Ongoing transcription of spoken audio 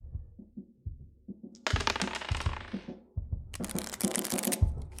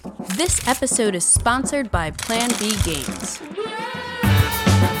This episode is sponsored by Plan B Games.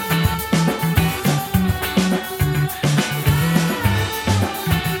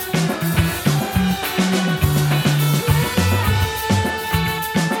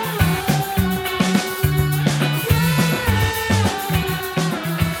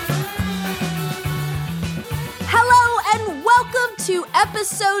 To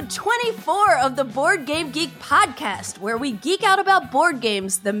episode 24 of the Board Game Geek podcast, where we geek out about board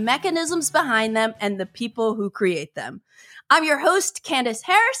games, the mechanisms behind them, and the people who create them. I'm your host, Candace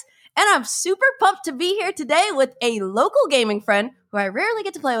Harris, and I'm super pumped to be here today with a local gaming friend who I rarely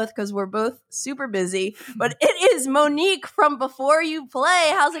get to play with because we're both super busy, but it is Monique from Before You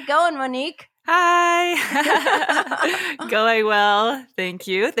Play. How's it going, Monique? Hi. Going well. Thank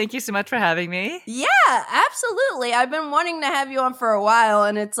you. Thank you so much for having me. Yeah, absolutely. I've been wanting to have you on for a while,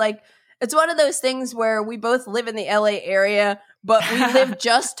 and it's one of those things where we both live in the LA area, but we live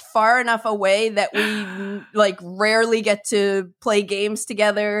just far enough away that we rarely get to play games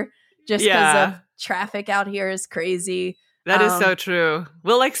together just because of traffic out here is crazy. That is so true.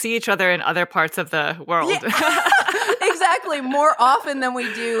 We'll see each other in other parts of the world. Yeah. Exactly, more often than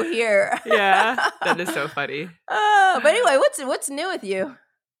we do here. Yeah, that is so funny. But anyway, what's new with you?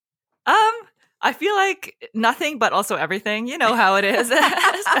 I feel like nothing, but also everything. You know how it is,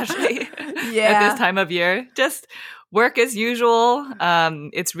 especially at this time of year. Just work as usual.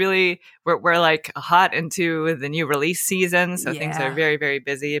 It's really we're hot into the new release season, so things are very, very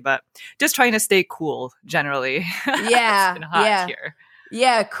busy. But just trying to stay cool generally. Yeah, it's been hot here.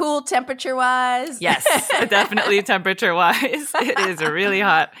 Yeah, cool temperature-wise. Yes, definitely temperature-wise. It is really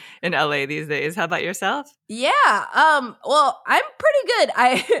hot in LA these days. How about yourself? Yeah, well, I'm pretty good.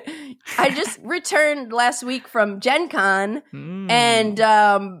 I just returned last week from Gen Con, and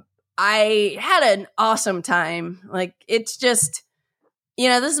I had an awesome time. It's just,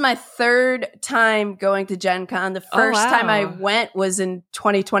 this is my third time going to Gen Con. The first time I went was in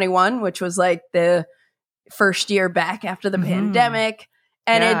 2021, which was the first year back after the pandemic.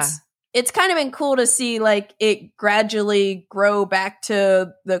 And it's kind of been cool to see it gradually grow back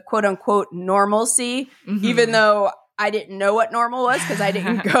to the quote unquote normalcy, even though I didn't know what normal was because I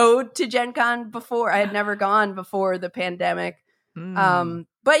didn't go to Gen Con before. I had never gone before the pandemic. But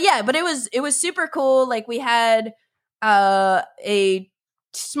it was super cool. We had a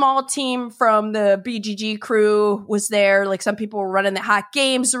small team from the BGG crew was there. Some people were running the hot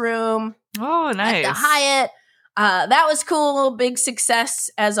games room. Oh, nice. At the Hyatt. That was cool. Big success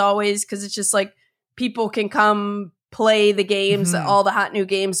as always, because it's just people can come play the games, all the hot new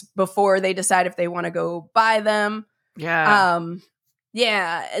games before they decide if they want to go buy them. Yeah.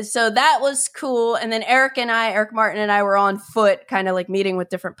 So that was cool. And then Eric Martin and I were on foot, kind of meeting with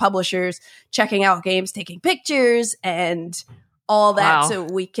different publishers, checking out games, taking pictures and all that. So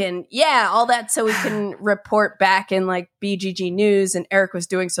we can, report back in BGG news. And Eric was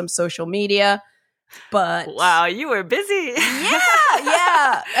doing some social media. But wow, you were busy.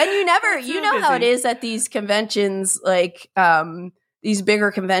 Yeah. And you know how it is at these conventions, these bigger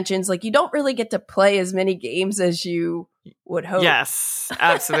conventions, you don't really get to play as many games as you would hope. Yes,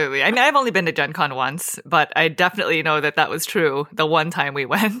 absolutely. I mean, I've only been to Gen Con once, but I definitely know that was true the one time we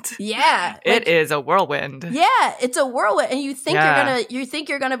went. Yeah. It is a whirlwind. Yeah, it's a whirlwind. And you think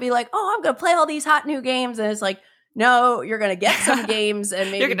you're gonna be I'm gonna play all these hot new games, and it's no, you're gonna get some games and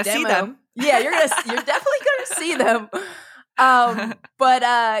maybe you're gonna see them. Yeah, you're definitely gonna see them. I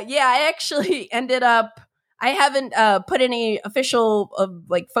actually ended up. I haven't put any official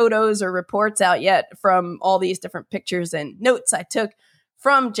photos or reports out yet from all these different pictures and notes I took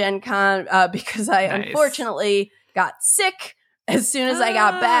from Gen Con because I unfortunately got sick as soon as I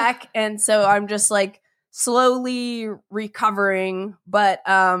got back, and so I'm just slowly recovering. But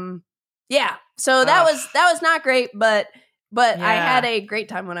so that was not great, but I had a great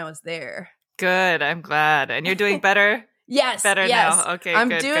time when I was there. Good, I'm glad. And you're doing better? Yes. Better now. Okay, I'm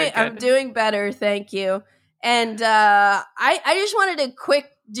good. I'm doing better, thank you. And I just wanted to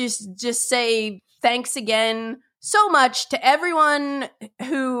just say thanks again so much to everyone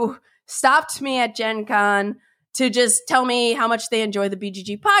who stopped me at Gen Con to just tell me how much they enjoy the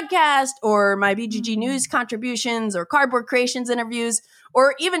BGG podcast or my BGG news contributions or Cardboard Creations interviews,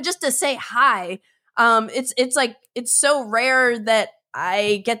 or even just to say hi. It's so rare that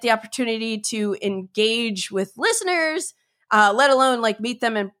I get the opportunity to engage with listeners, let alone meet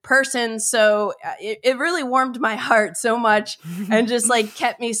them in person. So it really warmed my heart so much and just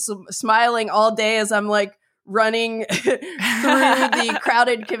kept me smiling all day as I'm running through the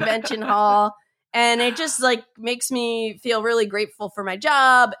crowded convention hall. And it just makes me feel really grateful for my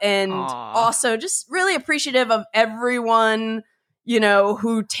job and also just really appreciative of everyone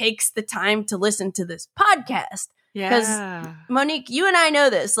who takes the time to listen to this podcast. Because Monique, you and I know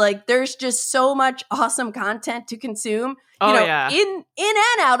this. Like, there's just so much awesome content to consume. In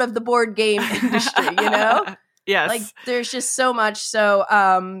and out of the board game industry. Yes. Like, there's just so much.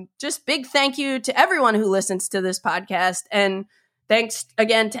 So, just big thank you to everyone who listens to this podcast, and thanks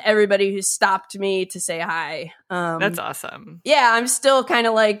again to everybody who stopped me to say hi. That's awesome. Yeah, I'm still kind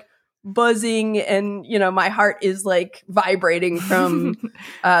of like buzzing, and my heart is like vibrating from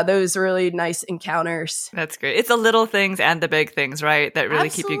those really nice encounters. That's great. It's the little things and the big things, right, that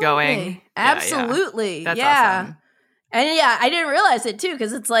really keep you going. Absolutely. That's awesome. And I didn't realize it too,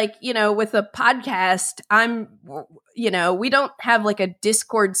 because it's like, with a podcast, we don't have like a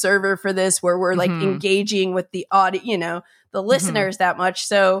Discord server for this where we're like engaging with the audio, the listeners that much.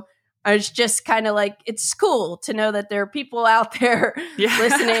 So I was just kind of like, it's cool to know that there are people out there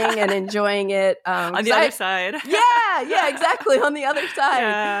listening and enjoying it. On the other side. Yeah, exactly. On the other side.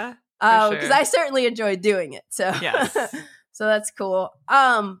 Yeah. Because I certainly enjoy doing it. So, yes. So that's cool.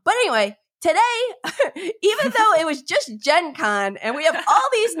 But anyway, today, even though it was just Gen Con and we have all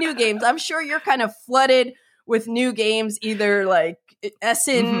these new games, I'm sure you're kind of flooded with new games, either like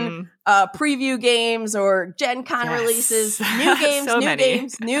Essen preview games or Gen Con releases. New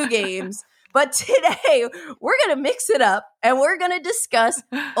games, new games. But today, we're going to mix it up and we're going to discuss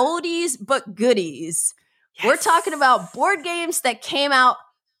oldies but goodies. Yes. We're talking about board games that came out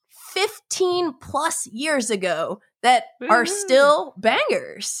 15 plus years ago that are still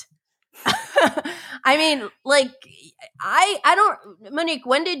bangers. I mean, like, I don't, Monique,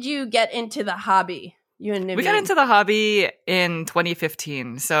 when did you get into the hobby? You and Niveen? We got into the hobby in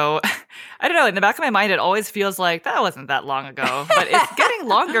 2015. So I don't know. In the back of my mind, it always feels like that wasn't that long ago, but it's getting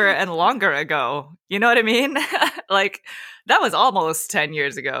longer and longer ago. You know what I mean? Like, that was almost 10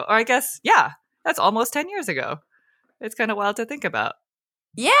 years ago. Or I guess, that's almost 10 years ago. It's kind of wild to think about.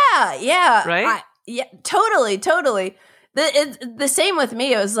 Yeah. Right? Totally. The same with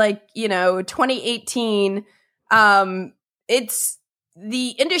me. It was like, 2018. The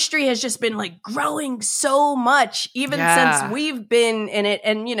industry has just been like growing so much, even since we've been in it.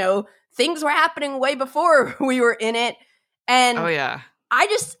 And, things were happening way before we were in it. And I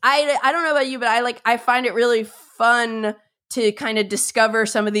don't know about you, but I find it really fun to kind of discover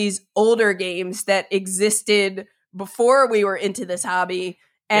some of these older games that existed before we were into this hobby.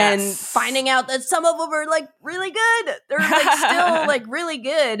 And finding out that some of them are like really good. They're like still like really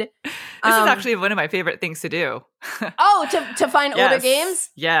good. This is actually one of my favorite things to do. To find older games?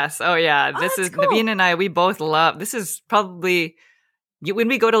 Yes. Oh yeah. This is cool. Naveen and I, we both love, this is probably, when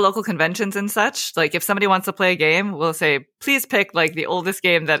we go to local conventions and such, like if somebody wants to play a game, we'll say, please pick like the oldest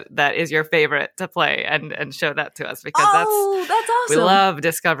game that is your favorite to play and show that to us, because that's awesome. We love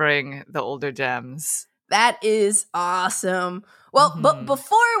discovering the older gems. That is awesome. Well, but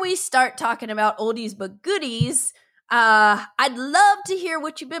before we start talking about oldies but goodies, I'd love to hear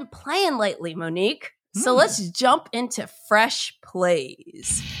what you've been playing lately, Monique. So let's jump into fresh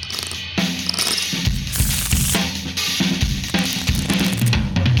plays.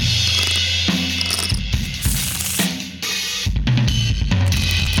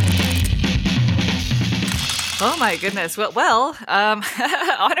 Oh my goodness. Well, on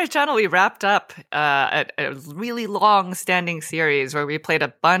our channel, we wrapped up a really long-standing series where we played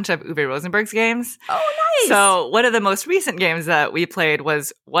a bunch of Uwe Rosenberg's games. Oh, nice. So one of the most recent games that we played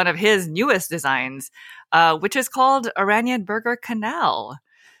was one of his newest designs, which is called Oranienburger Canal.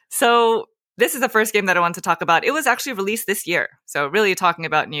 So this is the first game that I want to talk about. It was actually released this year. So really talking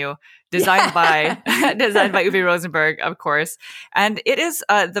about new, designed by Uwe Rosenberg, of course. And it is,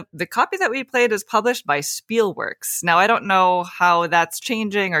 the copy that we played is published by Spielworks. Now, I don't know how that's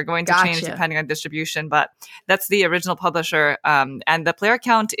changing or going to change depending on distribution, but that's the original publisher. And the player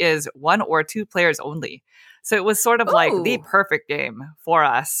count is 1 or 2 players only. So it was sort of like the perfect game for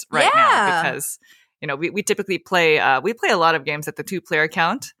us right now, because, we typically play, we play a lot of games at the 2-player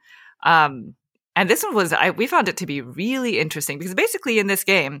count. And this one was, we found it to be really interesting because basically in this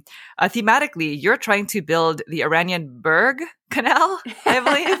game, thematically, you're trying to build the Oranienburg Canal, I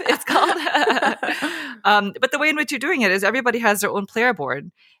believe it's called. But the way in which you're doing it is everybody has their own player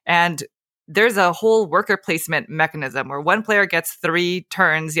board, and there's a whole worker placement mechanism where one player gets 3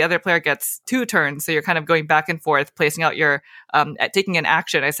 turns, the other player gets 2 turns. So you're kind of going back and forth, placing out your, taking an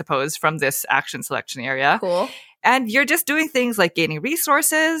action, I suppose, from this action selection area. Cool. And you're just doing things like gaining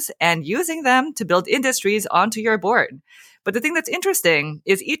resources and using them to build industries onto your board. But the thing that's interesting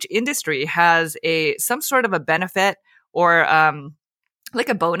is each industry has some sort of a benefit or like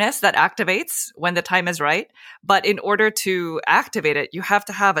a bonus that activates when the time is right. But in order to activate it, you have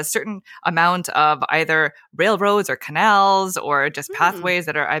to have a certain amount of either railroads or canals or just pathways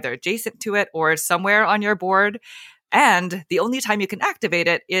that are either adjacent to it or somewhere on your board. And the only time you can activate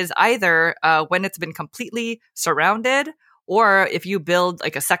it is either when it's been completely surrounded, or if you build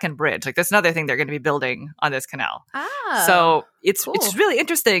like a second bridge. Like that's another thing they're going to be building on this canal. So it's really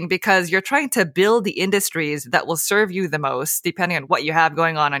interesting because you're trying to build the industries that will serve you the most depending on what you have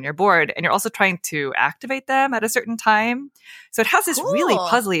going on your board. And you're also trying to activate them at a certain time. So it has this really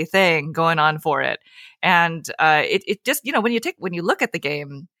puzzly thing going on for it. And it just, when you look at the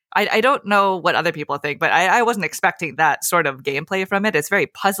game, I don't know what other people think, but I wasn't expecting that sort of gameplay from it. It's very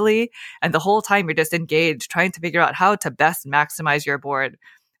puzzly, and the whole time you're just engaged trying to figure out how to best maximize your board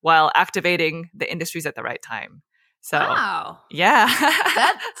while activating the industries at the right time. So, wow. Yeah.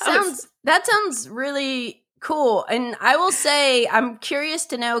 that sounds really cool. And I will say I'm curious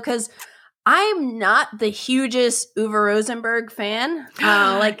to know because I'm not the hugest Uwe Rosenberg fan.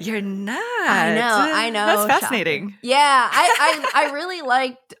 You're not. I know. That's fascinating. Shocking. Yeah, I really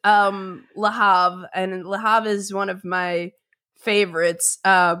liked Le Havre, and Le Havre is one of my favorites.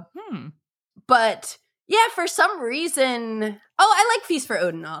 But yeah, for some reason, I like Feast for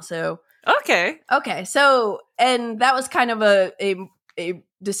Odin also. Okay. So, and that was kind of a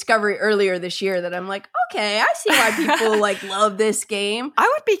discovery earlier this year that I'm like, okay, I see why people like love this game. I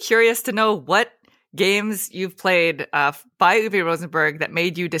would be curious to know what games you've played by Uwe Rosenberg that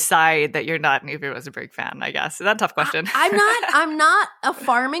made you decide that you're not an Uwe Rosenberg fan, I guess. Is that a tough question? I'm not a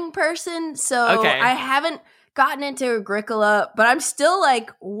farming person, so I haven't gotten into Agricola, but I'm still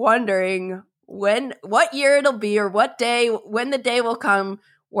like wondering what year it'll be or when the day will come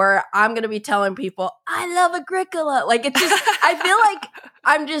where I'm going to be telling people, I love Agricola. Like, it's just, I feel like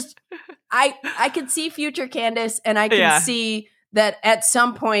I'm just, I can see future Candace, and I can see that at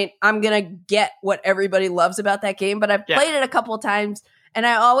some point I'm going to get what everybody loves about that game. But I've played it a couple of times, and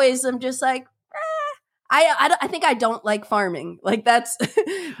I always am just like, I think I don't like farming. Like, that's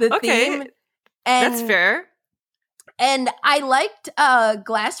the theme. And, that's fair. And I liked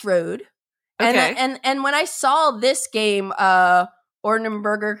Glass Road. Okay. And when I saw this game,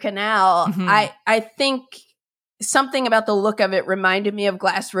 Ornenberger Canal, I think something about the look of it reminded me of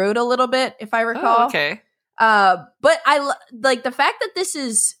Glass Road a little bit, if I recall. Oh, okay. But I like the fact that this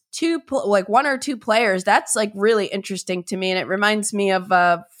is one or two players. That's like really interesting to me, and it reminds me of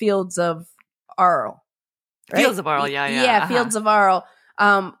Fields of Arle. Right? Fields of Arle, yeah. Fields of Arle.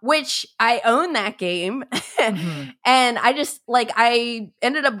 Which I own that game. And I just I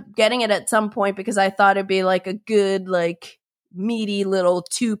ended up getting it at some point because I thought it'd be like a good, like meaty little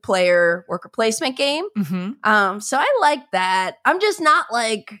 2-player worker placement game. So I like that. I'm just not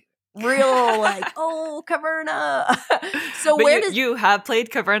like real Caverna. So but you have played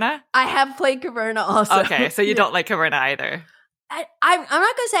Caverna? I have played Caverna also. Okay, so you don't like Caverna either. I'm not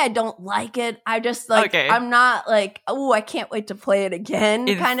gonna say I don't like it. I just I'm not like, oh, I can't wait to play it again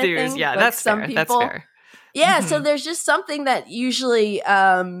kind of thing. Yeah, like that's some fair. people. That's fair. Yeah, so there's just something that usually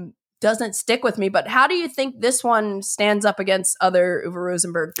doesn't stick with me. But how do you think this one stands up against other Uwe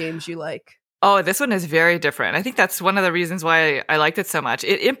Rosenberg games you like? Oh, this one is very different. I think that's one of the reasons why I liked it so much.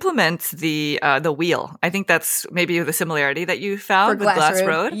 It implements the wheel. I think that's maybe the similarity that you found with Glass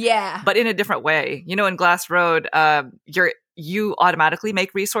Road. Yeah. But in a different way. In Glass Road, you automatically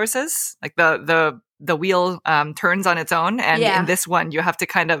make resources. Like the wheel turns on its own. And in this one, you have to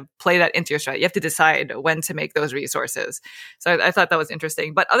kind of play that into your strategy. You have to decide when to make those resources. So I thought that was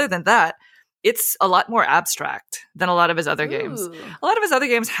interesting. But other than that, it's a lot more abstract than a lot of his other games. A lot of his other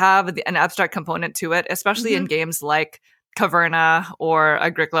games have an abstract component to it, especially in games like Caverna or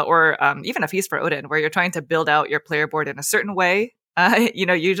Agricola or even A Feast for Odin, where you're trying to build out your player board in a certain way.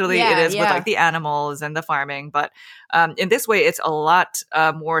 Usually it is with like the animals and the farming, but in this way, it's a lot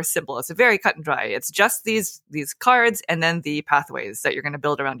more simple. It's very cut and dry. It's just these cards and then the pathways that you're going to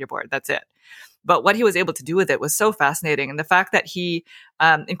build around your board. That's it. But what he was able to do with it was so fascinating. And the fact that he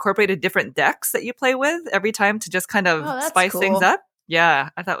incorporated different decks that you play with every time to just kind of spice things up. Yeah,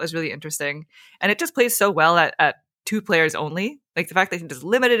 I thought was really interesting. And it just plays so well at 2 players only. Like the fact that he just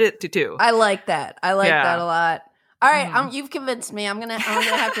limited it to 2. I like that. I like that a lot. All right, you've convinced me. I'm gonna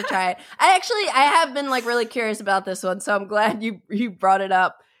have to try it. I have been like really curious about this one, so I'm glad you brought it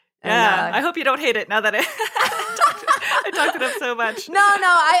up. And, I hope you don't hate it now that I talked it up so much. No,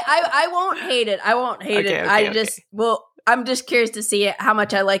 I won't hate it. I won't hate it. I'm just curious to see how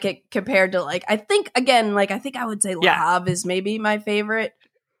much I like it compared to I think I would say Le Havre is maybe my favorite.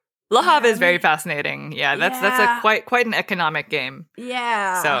 Le Havre is very fascinating. Yeah, that's a quite an economic game.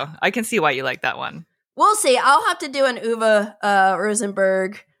 Yeah. So I can see why you like that one. We'll see. I'll have to do an Uwe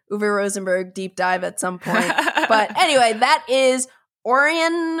Rosenberg deep dive at some point. But anyway, that is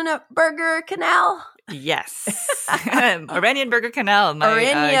Oranienburger Canal. Yes. Oranienburger Canal, my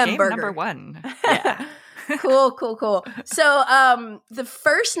game number 1. Yeah. Cool. So the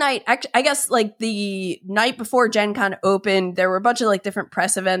first night, I guess like the night before Gen Con opened, there were a bunch of like different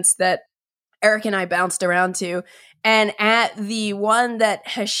press events that Eric and I bounced around to. And at the one that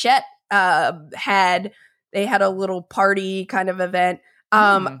Hachette had, they had a little party kind of event.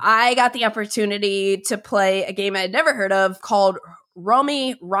 I got the opportunity to play a game I had never heard of called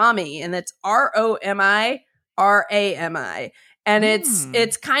Romy Rami, and it's ROMI RAMI. And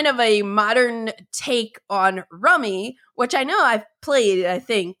it's kind of a modern take on Rummy, which I know I've played, I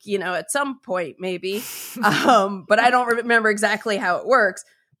think, at some point maybe. But I don't remember exactly how it works.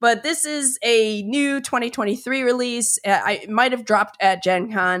 But this is a new 2023 release. It might have dropped at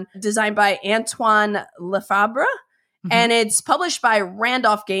Gen Con, designed by Antoine Lefebvre. And it's published by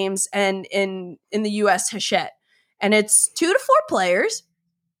Randolph Games and in the US, Hachette. And it's 2 to 4 players.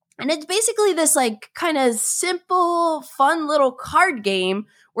 And it's basically this like kind of simple, fun little card game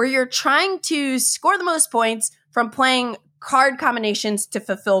where you're trying to score the most points from playing card combinations to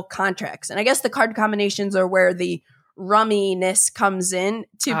fulfill contracts. And I guess the card combinations are where the rumminess comes in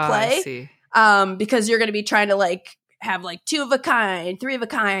to play. I see. Because you're going to be trying to like have like 2 of a kind, 3 of a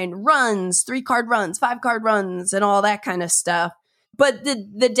kind, runs, 3 card runs, 5 card runs, and all that kind of stuff. But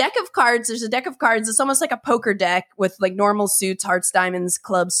the deck of cards, there's a deck of cards. It's almost like a poker deck with like normal suits, hearts, diamonds,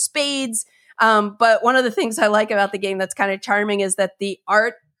 clubs, spades. But one of the things I like about the game that's kind of charming is that the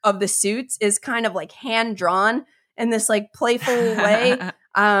art of the suits is kind of like hand drawn in this like playful way.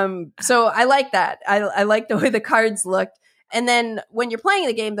 So I like that. I like the way the cards looked. And then when you're playing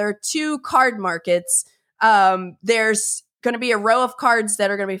the game, there are 2 card markets. There's going to be a row of cards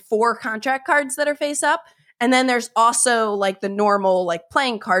that are going to be 4 contract cards that are face up. And then there's also like the normal like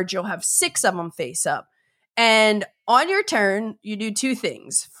playing cards. You'll have 6 of them face up. And on your turn, you do 2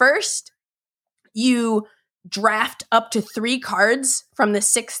 things. First, you draft up to 3 cards from the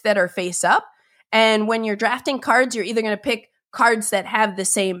 6 that are face up. And when you're drafting cards, you're either going to pick cards that have the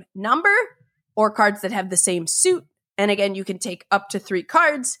same number or cards that have the same suit. And again, you can take up to 3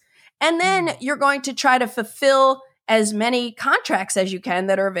 cards. And then you're going to try to fulfill as many contracts as you can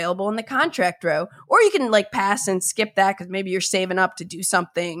that are available in the contract row. Or you can like pass and skip that because maybe you're saving up to do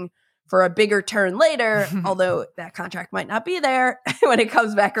something for a bigger turn later, although that contract might not be there when it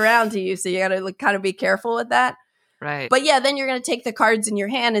comes back around to you. So you got to like, kind of be careful with that. Right. But yeah, then you're going to take the cards in your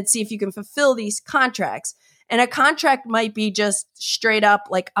hand and see if you can fulfill these contracts. And a contract might be just straight up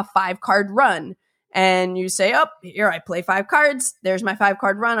like a 5-card run. And you say, oh, here, I play 5 cards. There's my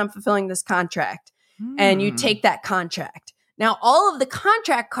 5-card run. I'm fulfilling this contract. And you take that contract. Now, all of the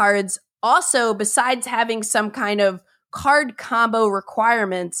contract cards also, besides having some kind of card combo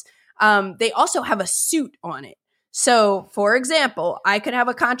requirements, they also have a suit on it. So, for example, I could have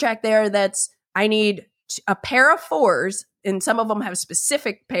a contract there that's, I need a pair of 4s, and some of them have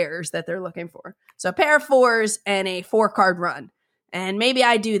specific pairs that they're looking for. So a pair of 4s and a 4-card run. And maybe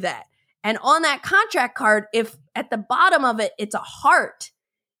I do that. And on that contract card, if at the bottom of it, it's a heart,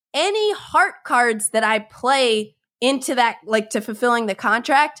 any heart cards that I play into that, like to fulfilling the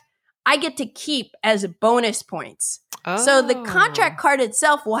contract, I get to keep as bonus points. Oh. So the contract card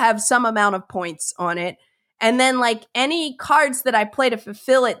itself will have some amount of points on it. And then like any cards that I play to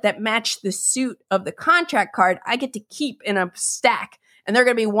fulfill it that match the suit of the contract card, I get to keep in a stack. And they're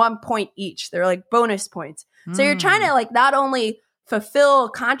going to be 1 point each. They're like bonus points. So you're trying to like not only fulfill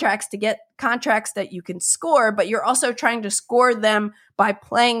contracts to get contracts that you can score, but you're also trying to score them by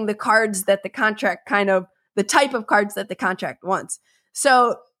playing the cards that the contract the type of cards that the contract wants.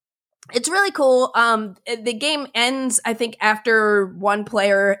 So it's really cool. The game ends, I think, after one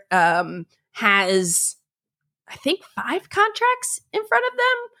player has, I think, 5 contracts in front of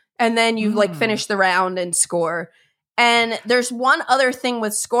them. And then you like finish the round and score. And there's one other thing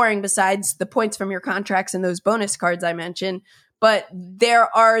with scoring besides the points from your contracts and those bonus cards I mentioned. But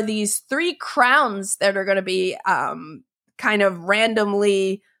there are these 3 crowns that are going to be kind of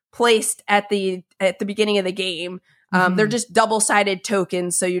randomly placed at the beginning of the game. They're just double-sided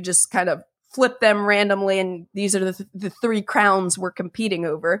tokens, so you just kind of flip them randomly, and these are the 3 crowns we're competing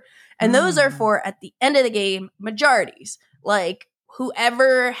over. And those are for, at the end of the game, majorities. Like,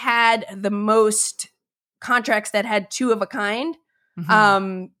 whoever had the most contracts that had 2 of a kind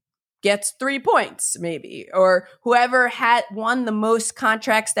gets 3 points, maybe. Or whoever had won the most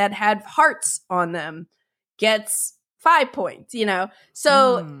contracts that had hearts on them gets 5 points, you know?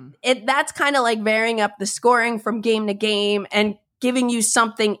 So that's kind of like varying up the scoring from game to game and giving you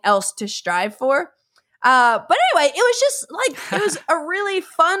something else to strive for. But anyway, it was just like, it was a really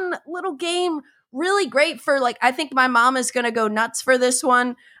fun little game. Really great for like, I think my mom is going to go nuts for this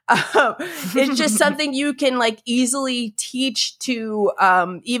one. It's just something you can like easily teach to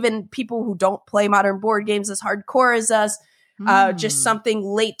even people who don't play modern board games as hardcore as us. Just something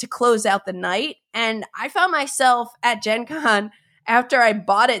late to close out the night. And I found myself at Gen Con after I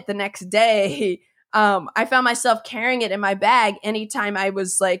bought it the next day. I found myself carrying it in my bag anytime I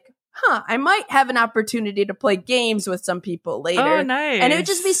was like, I might have an opportunity to play games with some people later. Oh, nice. And it would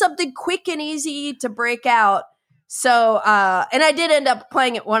just be something quick and easy to break out. So, and I did end up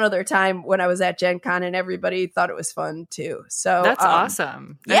playing it one other time when I was at Gen Con, and everybody thought it was fun too. So that's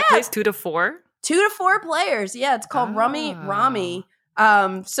awesome. And it plays 2 to 4? 2 to 4 players. Yeah, it's called Rami.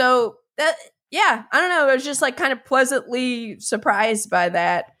 So that, I don't know. I was just like kind of pleasantly surprised by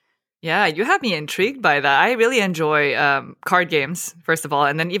that. Yeah, you have me intrigued by that. I really enjoy card games, first of all,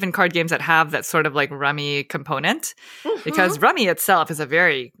 and then even card games that have that sort of like rummy component, because rummy itself is a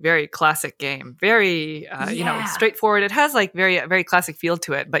very, very classic game. Very, straightforward. It has like very, very classic feel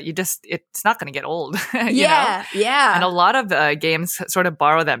to it, but it's not going to get old. you know? And a lot of games sort of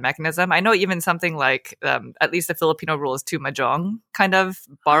borrow that mechanism. I know even something like, at least the Filipino rules to Mahjong kind of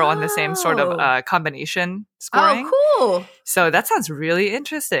borrow on the same sort of combination scoring. Oh, cool. So that sounds really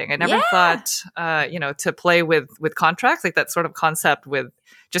interesting. I never thought, to play with contracts, like that sort of concept with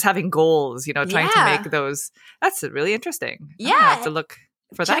just having goals, trying to make those. That's really interesting. Yeah. I have to look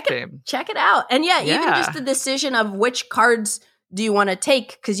for that game. Check it out. And even just the decision of which cards do you want to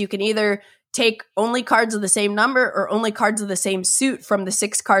take, because you can either take only cards of the same number or only cards of the same suit from the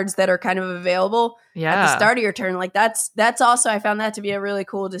 6 cards that are kind of available at the start of your turn. Like that's also, I found that to be a really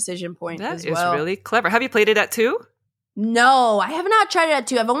cool decision point as well. That is really clever. Have you played it at 2? No, I have not tried it at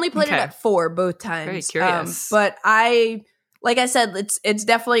 2. I've only played it at 4 both times. Very curious. But like I said, it's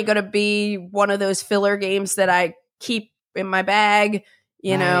definitely going to be one of those filler games that I keep in my bag.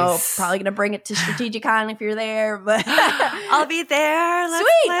 Probably going to bring it to Strategicon if you're there. But I'll be there. Let's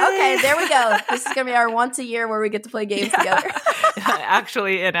Sweet. play. Okay, there we go. This is going to be our once a year where we get to play games together.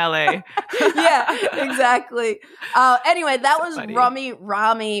 Actually in LA. Yeah, exactly. Anyway, that was funny.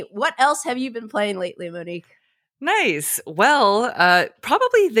 Rami. What else have you been playing lately, Monique? Nice. Well,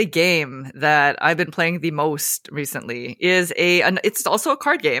 probably the game that I've been playing the most recently is it's also a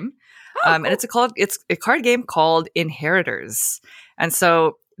card game. Cool. And it's a card game called Inheritors. And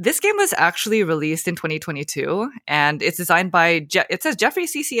so this game was actually released in 2022, and it's designed by, it says Jeffrey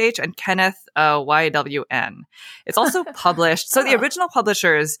CCH and Kenneth YWN. It's also published. So the original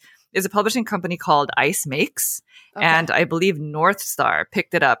publishers is a publishing company called Ice Makes. Okay. And I believe North Star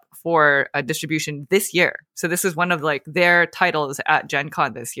picked it up for a distribution this year. So this is one of like their titles at Gen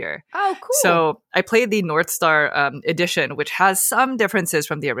Con this year. Oh, cool. So I played the North Star edition, which has some differences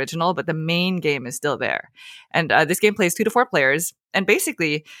from the original, but the main game is still there. And this game plays 2 to 4 players. And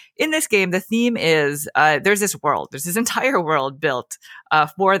basically, in this game, the theme is there's this world. There's this entire world built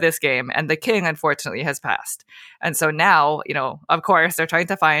for this game. And the king, unfortunately, has passed. And so now, of course, they're trying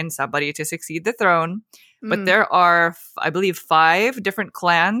to find somebody to succeed the throne. But there are, I believe, 5 different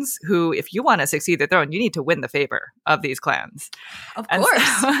clans who, if you want to succeed the throne, you need to win the favor of these clans. Of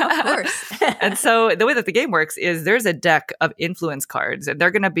course. And so the way that the game works is there's a deck of influence cards, and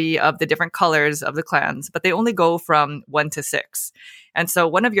they're going to be of the different colors of the clans, but they only go from 1 to 6. And so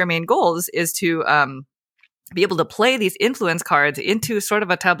one of your main goals is to be able to play these influence cards into sort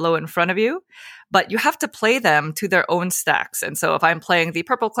of a tableau in front of you, but you have to play them to their own stacks. And so if I'm playing the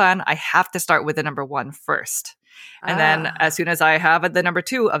purple clan, I have to start with the number 1 first. And then as soon as I have the number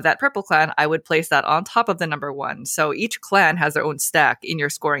 2 of that purple clan, I would place that on top of the number 1. So each clan has their own stack in your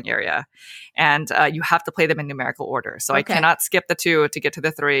scoring area. And you have to play them in numerical order. So I cannot skip the 2 to get to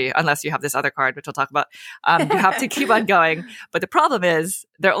the 3 unless you have this other card, which we'll talk about. You have to keep on going. But the problem is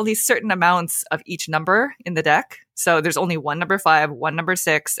there are only certain amounts of each number in the deck. So there's only one number 5, one number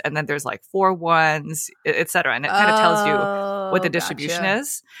 6, and then there's like 4 1s, et cetera. And it kind of tells you what the distribution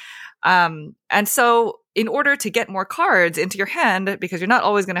is. And so in order to get more cards into your hand, because you're not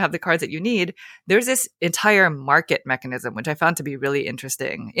always going to have the cards that you need, there's this entire market mechanism, which I found to be really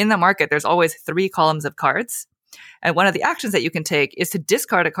interesting. In the market, there's always 3 columns of cards. And one of the actions that you can take is to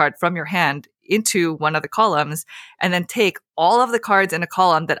discard a card from your hand into one of the columns and then take all of the cards in a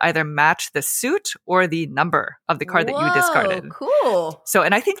column that either match the suit or the number of the card that you discarded. Cool. So,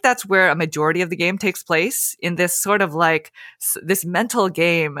 and I think that's where a majority of the game takes place, in this sort of like this mental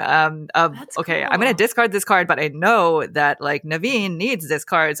game of, that's okay, cool. I'm going to discard this card, but I know that like Naveen needs this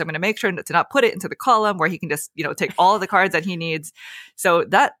card. So I'm going to make sure to not put it into the column where he can just, take all of the cards that he needs. So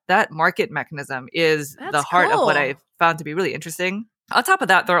that market mechanism is the heart of what I found to be really interesting. On top of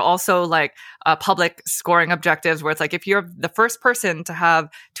that, there are also like public scoring objectives where it's like if you're the first person to have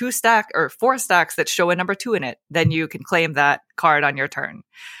 4 stacks that show a number 2 in it, then you can claim that card on your turn.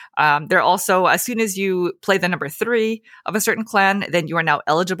 There are also, as soon as you play the number 3 of a certain clan, then you are now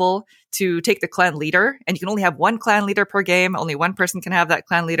eligible to take the clan leader, and you can only have 1 clan leader per game. Only 1 person can have that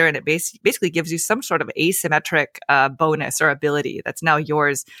clan leader, and it basically gives you some sort of asymmetric bonus or ability that's now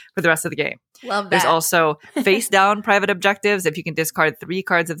yours for the rest of the game. Love that. There's also face down private objectives if you can discard 3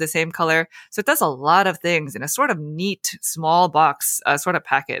 cards of the same color. So it does a lot of things in a sort of neat small box sort of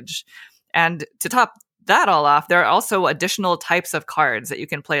package. And to top that all off, there are also additional types of cards that you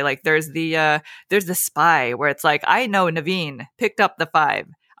can play. Like there's the spy, where it's like, I know Naveen picked up the 5.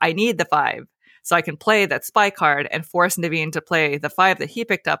 I need the 5. So I can play that spy card and force Naveen to play the 5 that he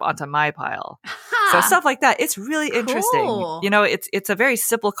picked up onto my pile. So stuff like that. It's really interesting. Cool. You know, it's a very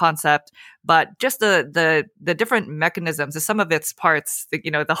simple concept, but just the different mechanisms, the sum of its parts,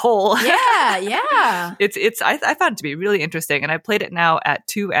 the whole. Yeah, yeah. I found it to be really interesting, and I played it now at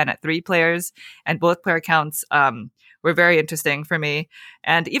 2 and at 3 players, and both player counts were very interesting for me.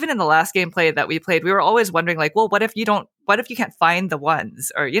 And even in the last gameplay that we played, we were always wondering, like, well, what if you can't find the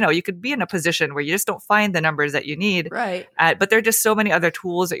ones? Or, you could be in a position where you just don't find the numbers that you need. Right. But there are just so many other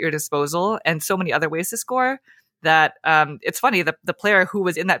tools at your disposal and so many other ways to score that it's funny, the player who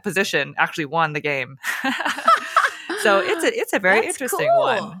was in that position actually won the game. So it's a very interesting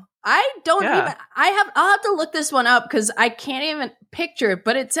one. I'll have to look this one up because I can't even picture it,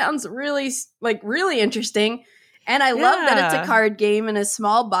 but it sounds really interesting. And I love that it's a card game in a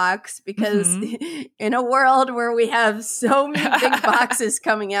small box because in a world where we have so many big boxes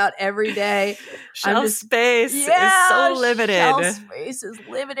coming out every day, shelf space is so limited. Shelf space is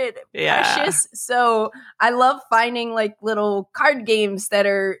limited, precious. So I love finding like little card games that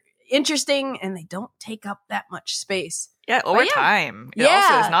are interesting and they don't take up that much space. Yeah, over time. It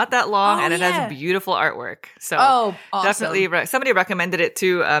also is not that long, and it has beautiful artwork. So awesome. Definitely, somebody recommended it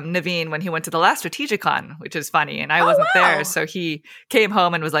to Naveen when he went to the last Strategicon, which is funny, and I wasn't there, so he came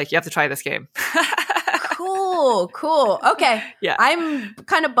home and was like, you have to try this game. Cool. Okay. Yeah. I'm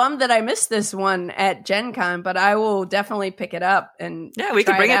kind of bummed that I missed this one at Gen Con, but I will definitely pick it up and we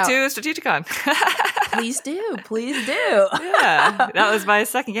can bring it to Strategicon. Please do. Yeah. That was my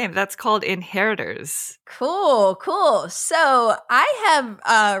second game. That's called Inheritors. Cool. So I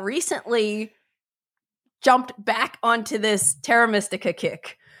have recently jumped back onto this Terra Mystica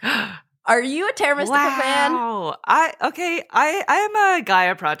kick. Are you a Terra Mystica fan? I am a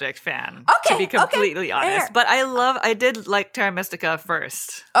Gaia Project fan, to be completely honest. Fair. But I did like Terra Mystica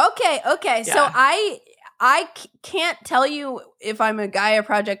first. Okay. Yeah. So I can't tell you if I'm a Gaia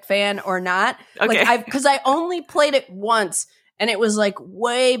Project fan or not. Okay. Because I only played it once, and it was like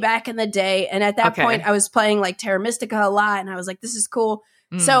way back in the day. And at that point, I was playing like Terra Mystica a lot, and I was like, this is cool.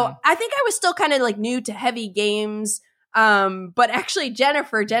 So I think I was still kind of like new to heavy games. But actually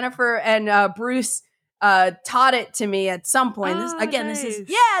Jennifer and Bruce taught it to me at some point. This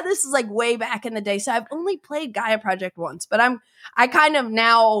is like way back in the day. So I've only played Gaia Project once, but I kind of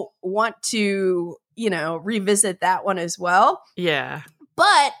now want to, revisit that one as well. Yeah.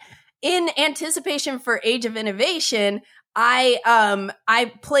 But in anticipation for Age of Innovation,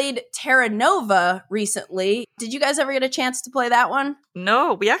 I played Terra Nova recently. Did you guys ever get a chance to play that one?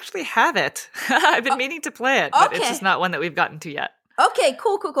 No, we actually have it. I've been meaning to play it, but it's just not one that we've gotten to yet. Okay,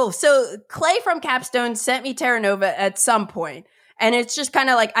 cool. So Clay from Capstone sent me Terra Nova at some point, and it's just kind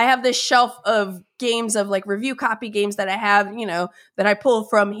of like I have this shelf of games of like review copy games that I have, that I pull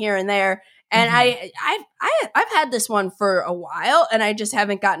from here and there. And I've had this one for a while, and I just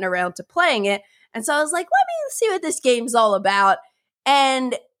haven't gotten around to playing it. And so I was like, let me see what this game's all about.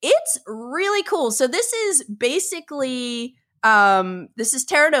 And it's really cool. So this is basically, this is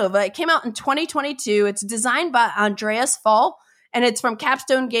Terra Nova. It came out in 2022. It's designed by Andreas Fall, and it's from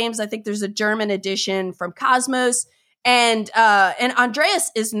Capstone Games. I think there's a German edition from Cosmos. And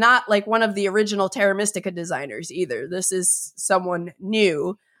Andreas is not like one of the original Terra Mystica designers either. This is someone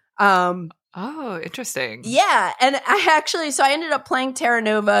new. Oh, interesting. Yeah. And I ended up playing Terra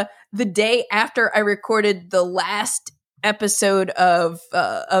Nova the day after I recorded the last episode of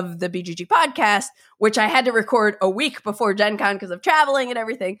the BGG podcast, which I had to record a week before Gen Con because of traveling and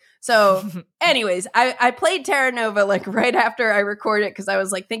everything. So anyways, I played Terra Nova like right after I recorded it because I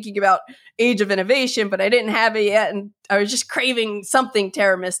was like thinking about Age of Innovation, but I didn't have it yet. And I was just craving something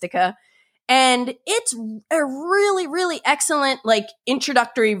Terra Mystica. And it's a really, really excellent, like,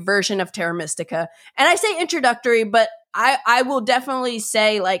 introductory version of Terra Mystica. And I say introductory, but I will definitely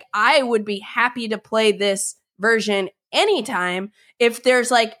say, like, I would be happy to play this version anytime. If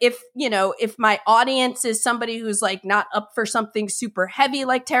there's like, if my audience is somebody who's like not up for something super heavy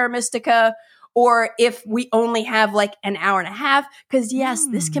like Terra Mystica, or if we only have like an hour and a half, because yes,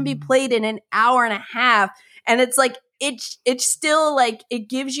 this can be played in an hour and a half. And it's like, it's still like, it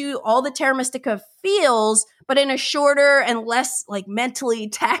gives you all the Terra Mystica feels, but in a shorter and less like mentally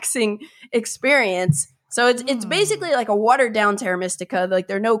taxing experience. So it's basically like a watered down Terra Mystica. Like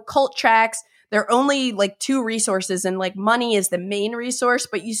there are no cult tracks. There are only like 2 resources, and like money is the main resource,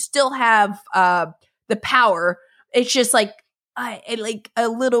 but you still have the power. It's just like like a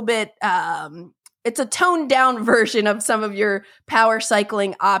little bit. It's a toned down version of some of your power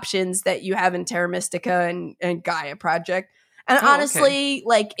cycling options that you have in Terra Mystica and Gaia Project. And honestly,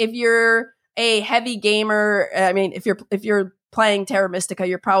 like if you're a heavy gamer, I mean, if you're playing Terra Mystica,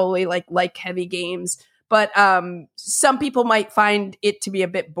 you're probably like heavy games. But some people might find it to be a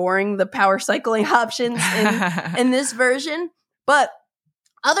bit boring, the power cycling options in this version. But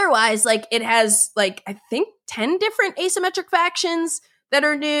otherwise, like it has like, I think 10 different asymmetric factions that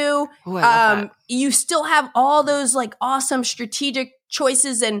are new. Ooh, I love that. You still have all those like awesome strategic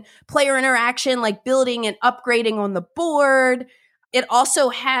choices and player interaction, like building and upgrading on the board. It also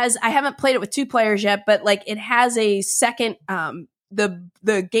has, I haven't played it with 2 players yet, but like it has a second,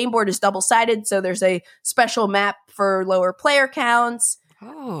 the game board is double-sided, so there's a special map for lower player counts.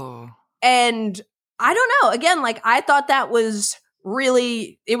 Oh. And I don't know, again, like I thought that was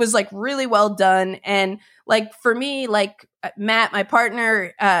really, it was like really well done. And like for me, like Matt, my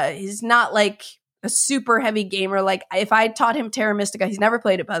partner, he's not like a super heavy gamer. Like if I taught him Terra Mystica, he's never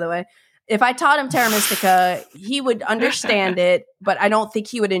played it, by the way. If I taught him Terra Mystica, he would understand it, but I don't think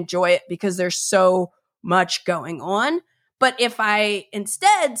he would enjoy it because there's so much going on. But if I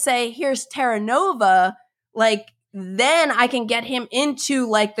instead say, here's Terra Nova, like then I can get him into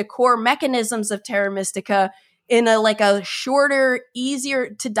like the core mechanisms of Terra Mystica in a shorter, easier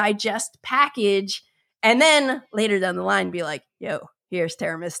to digest package. And then later down the line, be like, yo, here's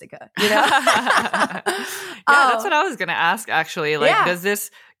Terra Mystica, you know? Yeah, that's what I was going to ask, actually. Like, does this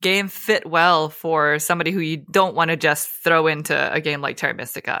game fit well for somebody who you don't want to just throw into a game like Terra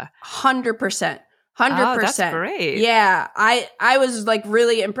Mystica? 100%. 100%. Oh, that's great. Yeah. I was like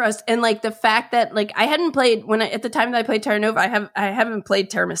really impressed. And like the fact that like I hadn't played at the time that I played Terra Nova, I haven't played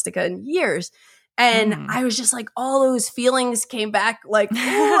Terra Mystica in years. And I was just like, all those feelings came back like,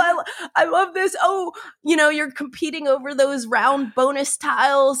 oh, I love this. Oh, you're competing over those round bonus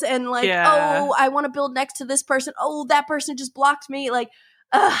tiles and like, oh, I want to build next to this person. Oh, that person just blocked me. Like,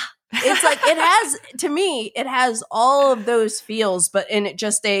 it's like, it has all of those feels, but in it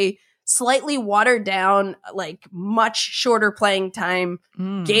just a slightly watered down, like much shorter playing time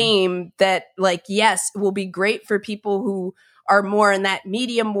game that like, yes, will be great for people who are more in that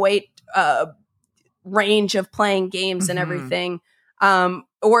medium weight, range of playing games and everything,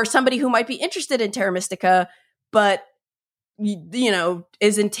 or somebody who might be interested in Terra Mystica but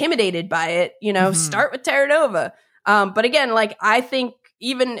is intimidated by it, start with Terra Nova. But again, like I think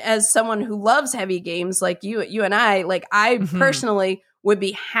even as someone who loves heavy games like you and I, like I personally would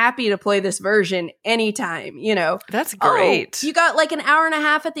be happy to play this version anytime, That's great. You got like an hour and a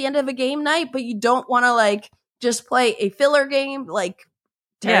half at the end of a game night, but you don't want to like just play a filler game like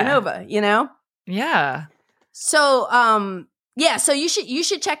Terra Nova, Yeah. So, so you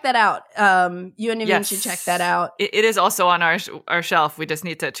should check that out. You and Naveen should check that out. It is also on our shelf. We just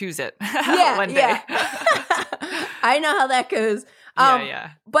need to choose it one day. Yeah. I know how that goes.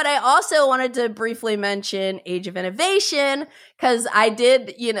 But I also wanted to briefly mention Age of Innovation because I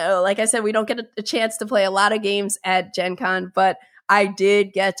did, like I said, we don't get a chance to play a lot of games at Gen Con, but I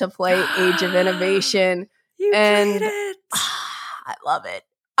did get to play Age of Innovation. You played it. I love it.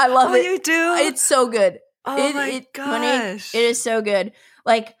 I love it. You do? It's so good. Oh my gosh. Monique, it is so good.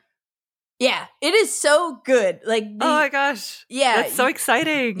 Like, yeah, it is so good. Like, oh my gosh. Yeah. That's so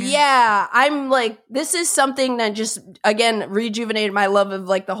exciting. Yeah. I'm like, this is something that just, again, rejuvenated my love of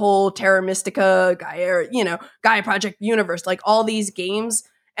like the whole Terra Mystica, Gaia Project universe, like all these games.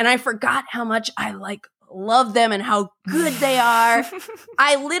 And I forgot how much I like love them and how good they are.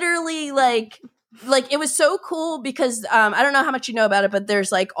 I literally like it was so cool because I don't know how much you know about it, but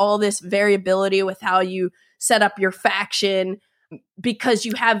there's like all this variability with how you set up your faction because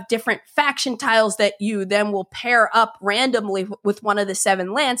you have different faction tiles that you then will pair up randomly with one of the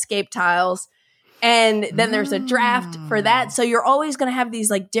 7 landscape tiles. And then there's a draft for that. So you're always going to have these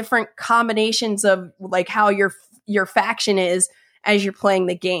like different combinations of like how your faction is as you're playing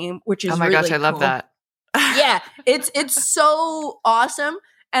the game, which is really gosh, I love cool. that. Yeah, it's so awesome.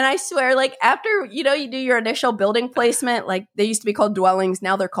 And I swear, like, after, you do your initial building placement, like, they used to be called dwellings.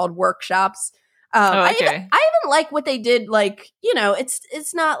 Now they're called workshops. I even like what they did. Like,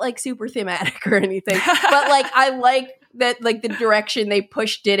 it's not like super thematic or anything, but like I like that, like the direction they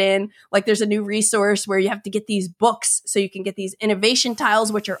pushed it in. Like there's a new resource where you have to get these books so you can get these innovation tiles,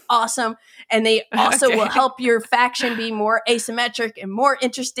 which are awesome. And they also will help your faction be more asymmetric and more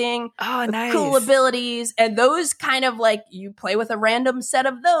interesting. Oh, nice. Cool abilities. And those kind of like you play with a random set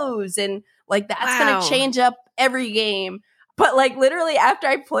of those. And like that's going to change up every game. But like literally after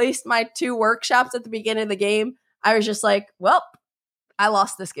I placed my 2 workshops at the beginning of the game, I was just like, well, I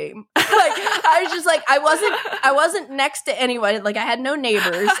lost this game. Like I was just like, I wasn't next to anyone. Like I had no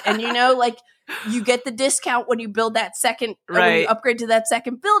neighbors. And like you get the discount when you build that second, when you upgrade to that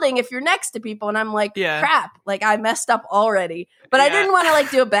second building if you're next to people. And I'm like, crap, like I messed up already. But I didn't want to like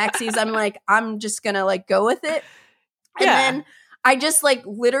do a backseas. I'm like, I'm just going to like go with it. And then I just like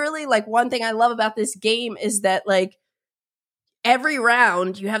literally like one thing I love about this game is that like every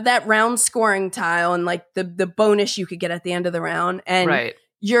round you have that round scoring tile and like the bonus you could get at the end of the round. And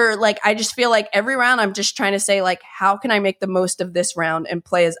you're like, I just feel like every round I'm just trying to say like, how can I make the most of this round and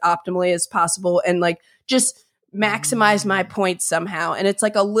play as optimally as possible and like just maximize my points somehow. And it's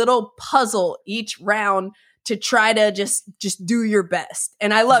like a little puzzle each round to try to just do your best.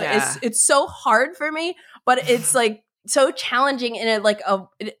 And I love it. It's so hard for me, but it's like so challenging in an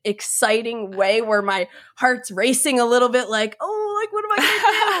exciting way where my heart's racing a little bit like, oh, like what am I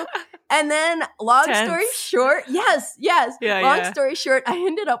gonna do? And then long story short, story short, I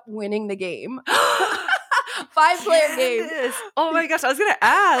ended up winning the game. 5-player game. Oh my gosh, I was gonna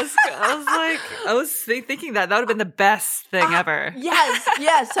ask. I was thinking that would have been the best thing ever.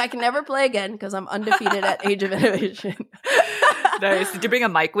 Yes. I can never play again because I'm undefeated at Age of Innovation. Nice. Did you bring a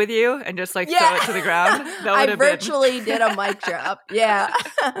mic with you and just like throw it to the ground? I virtually did a mic drop. Yeah.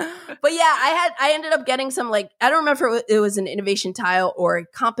 But yeah, I ended up getting some like, I don't remember if it was an innovation tile or a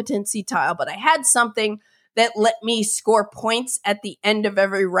competency tile, but I had something that let me score points at the end of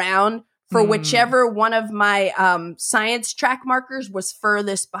every round for whichever one of my science track markers was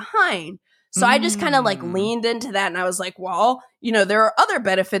furthest behind. So I just kind of like leaned into that and I was like, well, there are other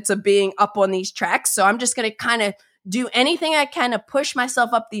benefits of being up on these tracks. So I'm just going to kind of do anything I can to push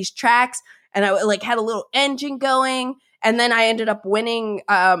myself up these tracks. And I like had a little engine going. And then I ended up winning,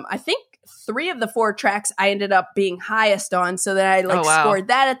 I think 3 of the 4 tracks I ended up being highest on. So that I scored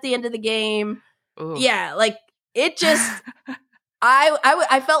that at the end of the game. Ooh. Yeah, like it just...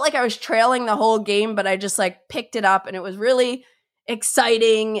 I felt like I was trailing the whole game, but I just like picked it up and it was really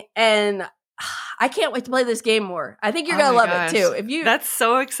exciting and I can't wait to play this game more. I think you're going to love it too. That's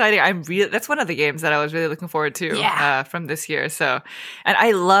so exciting. That's one of the games that I was really looking forward to from this year. So, and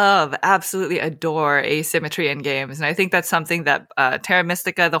I absolutely adore asymmetry in games. And I think that's something that Terra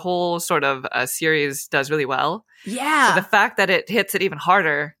Mystica, the whole sort of series does really well. Yeah. So the fact that it hits it even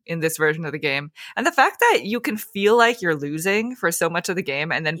harder in this version of the game and the fact that you can feel like you're losing for so much of the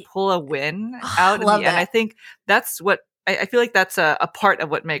game and then pull a win out in the end. I think that's what I feel like that's a part of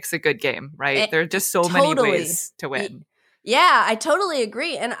what makes a good game, right? There are just so many ways to win. Yeah, I totally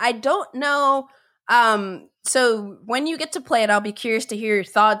agree. And I don't know. So when you get to play it, I'll be curious to hear your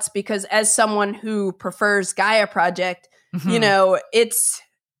thoughts because as someone who prefers Gaia Project, it's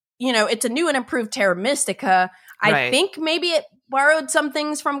a new and improved Terra Mystica. I think maybe it borrowed some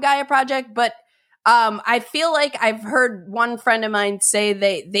things from Gaia Project, but I feel like I've heard one friend of mine say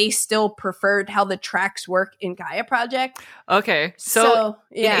they still preferred how the tracks work in Gaia Project. Okay. So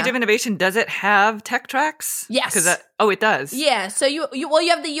in Age of Innovation, does it have tech tracks? Yes. It does. Yeah. So you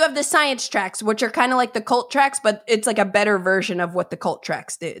have the science tracks, which are kind of like the cult tracks, but it's like a better version of what the cult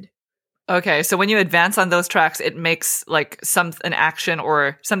tracks did. Okay. So when you advance on those tracks, it makes like an action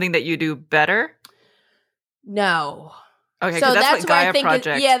or something that you do better? No. Okay, so that's what Gaia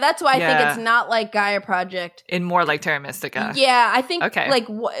Project. That's why I think it's not like Gaia Project. In more like Terra Mystica. Yeah, I think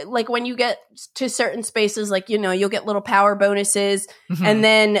like when you get to certain spaces, like you'll get little power bonuses, and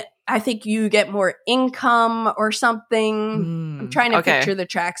then I think you get more income or something. I'm trying to picture the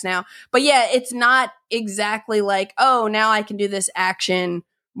tracks now, but yeah, it's not exactly like now I can do this action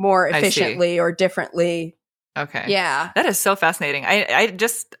more efficiently or differently. Okay. Yeah. That is so fascinating. I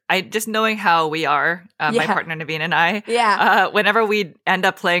just knowing how we are, my partner Naveen and I, whenever we end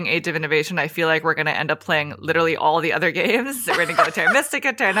up playing Age of Innovation, I feel like we're going to end up playing literally all the other games. We're going to go to Terra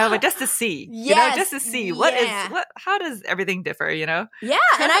Mystica, Terra Nova, just to see, just to see how does everything differ, Yeah.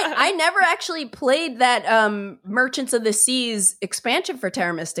 And I never actually played that Merchants of the Seas expansion for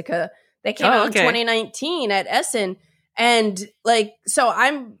Terra Mystica that came out in 2019 at Essen. And like, so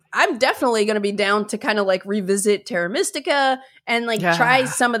I'm definitely going to be down to kind of like revisit Terra Mystica and like try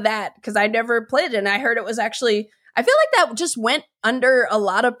some of that because I never played it. And I heard it was actually, I feel like that just went under a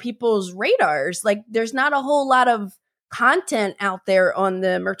lot of people's radars. Like there's not a whole lot of content out there on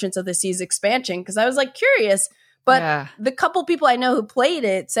the Merchants of the Seas expansion because I was like curious. But the couple people I know who played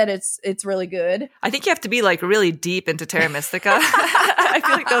it said it's really good. I think you have to be like really deep into Terra Mystica. I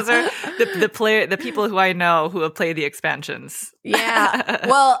feel like those are the people who I know who have played the expansions. Yeah.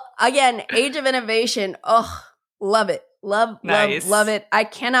 Well, again, Age of Innovation. Oh, love it. Love it. I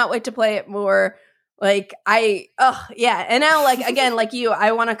cannot wait to play it more. Like and now like again like you,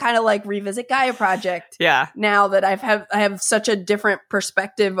 I want to kind of like revisit Gaia Project. Yeah. Now that I have such a different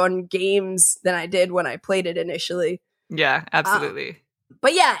perspective on games than I did when I played it initially. Yeah, absolutely.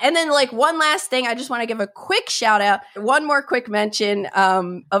 But yeah, and then like one last thing, I just want to give a quick shout out. One more quick mention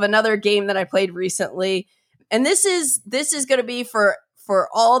of another game that I played recently, and this is going to be for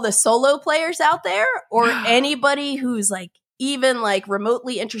all the solo players out there or anybody who's like even like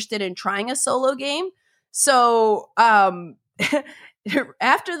remotely interested in trying a solo game. So after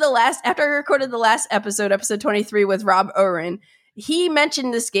I recorded the last episode 23 with Rob Oren, he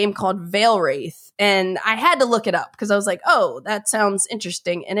mentioned this game called Veil Wraith, and I had to look it up because I was like, oh, that sounds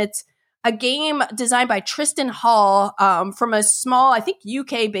interesting. And it's a game designed by Tristan Hall from a small, I think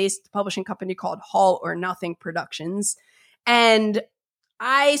UK-based publishing company called Hall or Nothing Productions. And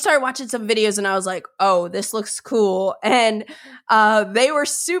I started watching some videos and I was like, oh, this looks cool. And they were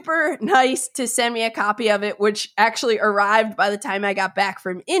super nice to send me a copy of it, which actually arrived by the time I got back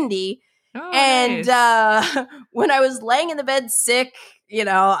from Indy. Oh, and nice. When I was laying in the bed sick,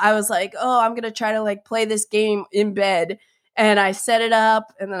 I was like, oh, I'm going to try to like play this game in bed. And I set it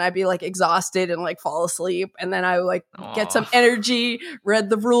up and then I'd be like exhausted and like fall asleep. And then I would like get some energy, read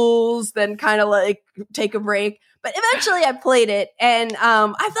the rules, then kind of like take a break. But eventually I played it and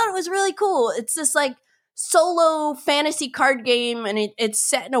I thought it was really cool. It's this like solo fantasy card game and it's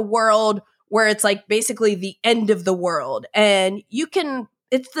set in a world where it's like basically the end of the world. And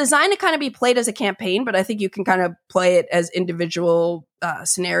it's designed to kind of be played as a campaign, but I think you can kind of play it as individual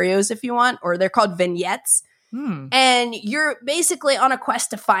scenarios if you want, or they're called vignettes. And you're basically on a quest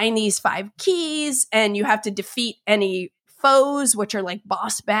to find these 5 keys and you have to defeat any foes, which are like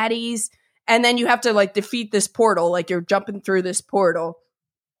boss baddies. And then you have to like defeat this portal, like you're jumping through this portal.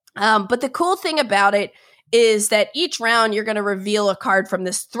 But the cool thing about it is that each round you're going to reveal a card from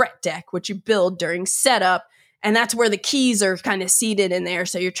this threat deck, which you build during setup. And that's where the keys are kind of seated in there.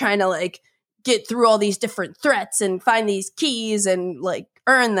 So you're trying to like get through all these different threats and find these keys and like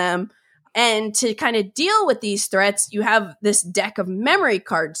earn them. And to kind of deal with these threats, you have this deck of memory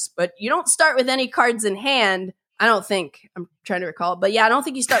cards, but you don't start with any cards in hand. I don't think. I'm trying to recall. But yeah, I don't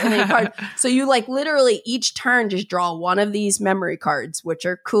think you start with any cards. So you like literally each turn just draw one of these memory cards, which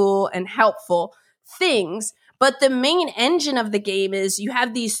are cool and helpful things. But the main engine of the game is you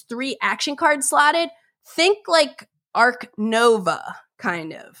have these 3 action cards slotted. Think like Arc Nova,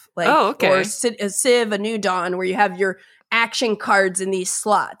 kind of. Like, or Civ, A New Dawn, where you have your action cards in these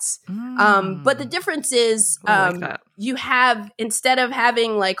slots. But the difference is you have, instead of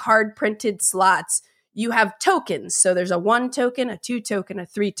having like hard printed slots, you have tokens. So there's a 1 token, a 2 token, a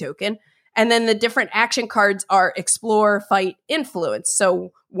 3 token. And then the different action cards are Explore, Fight, Influence.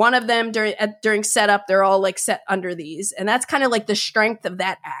 So one of them during setup, they're all like set under these. And that's kind of like the strength of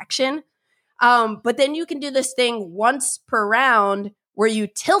that action. But then you can do this thing once per round where you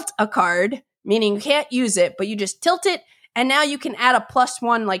tilt a card, meaning you can't use it, but you just tilt it. And now you can add a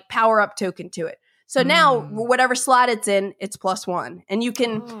 +1 like power up token to it. So now whatever slot it's in, it's +1. And you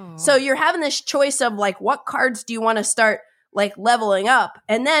can, so you're having this choice of like, what cards do you want to start like leveling up?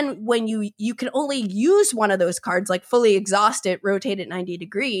 And then when you can only use one of those cards, like fully exhaust it, rotate it 90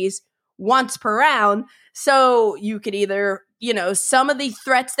 degrees once per round. So you could either, some of the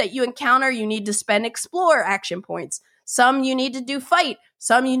threats that you encounter, you need to spend Explore action points. Some you need to do Fight.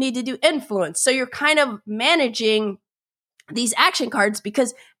 Some you need to do Influence. So you're kind of managing these action cards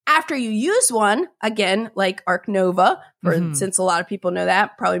because after you use one, again, like Arc Nova, since a lot of people know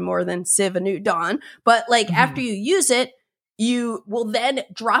that, probably more than Civ A New Dawn, but like after you use it, you will then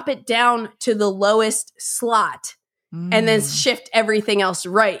drop it down to the lowest slot and then shift everything else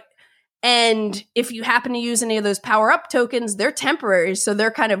right. And if you happen to use any of those power-up tokens, they're temporary, so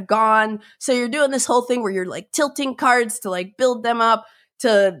they're kind of gone. So you're doing this whole thing where you're like tilting cards to like build them up,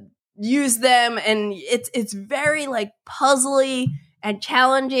 to use them, and it's very like puzzly and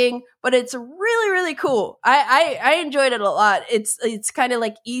challenging, but it's really, really cool. I enjoyed it a lot. It's kind of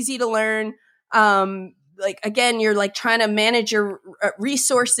like easy to learn. Like again, you're like trying to manage your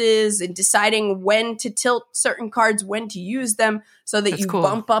resources and deciding when to tilt certain cards, when to use them so that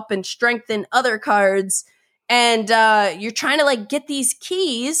bump up and strengthen other cards. And you're trying to like get these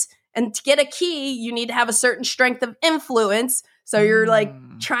keys And to get a key, you need to have a certain strength of influence. So you're like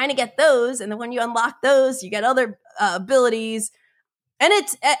trying to get those. And then when you unlock those, you get other abilities. And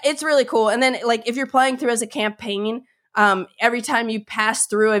it's really cool. And then like if you're playing through as a campaign, every time you pass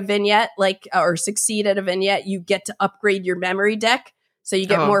through a vignette, like or succeed at a vignette, you get to upgrade your memory deck. So you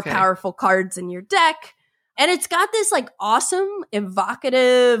get more powerful cards in your deck. And it's got this like awesome,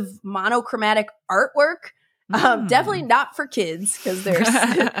 evocative, monochromatic artwork. Definitely not for kids because it's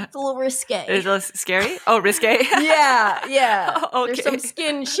a little risque. It's a little scary? Oh, risque? Yeah. Okay. There's some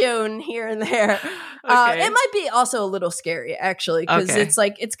skin shown here and there. Okay. It might be also a little scary, actually, because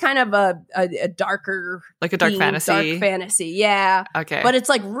it's kind of a darker, like a dark fantasy. Dark fantasy, yeah. Okay, but it's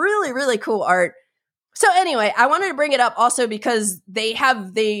like really, really cool art. So anyway, I wanted to bring it up also because they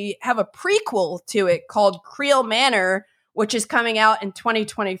have a prequel to it called Creel Manor, which is coming out in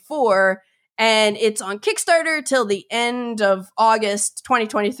 2024. And it's on Kickstarter till the end of August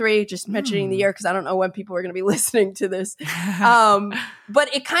 2023, just mentioning the year because I don't know when people are going to be listening to this.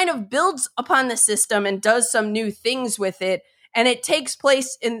 But it kind of builds upon the system and does some new things with it. And it takes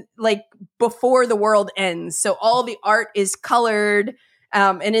place in like before the world ends. So all the art is colored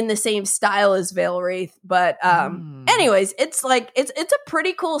and in the same style as Veil Wraith. But anyways, it's a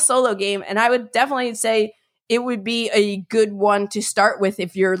pretty cool solo game. And I would definitely say it would be a good one to start with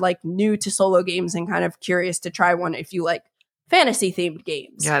if you're like new to solo games and kind of curious to try one if you like fantasy themed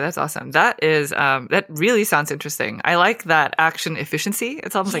games. Yeah, that's awesome. That is that really sounds interesting. I like that action efficiency.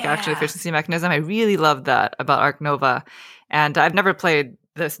 It's almost like action efficiency mechanism. I really love that about Arc Nova. And I've never played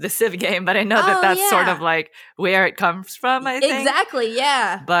the Civ game, but I know that's sort of like where it comes from, I think. Exactly,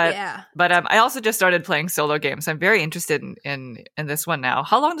 yeah. But I also just started playing solo games. I'm very interested in this one now.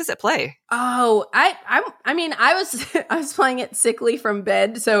 How long does it play? Oh, I was playing it sickly from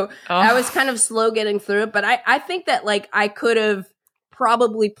bed, so I was kind of slow getting through it, but I think that like I could have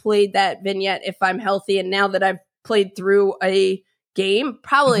probably played that vignette if I'm healthy, and now that I've played through a game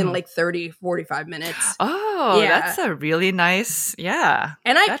probably in like 30-45 minutes. That's a really nice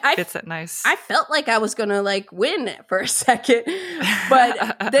and that fits it nice. I felt like I was gonna like win for a second,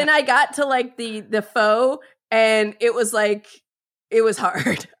 but then I got to like the foe and it was like it was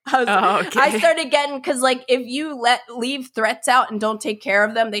hard. I started getting because like if you leave threats out and don't take care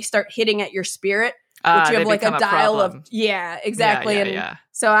of them, they start hitting at your spirit, which you have like a dial of exactly.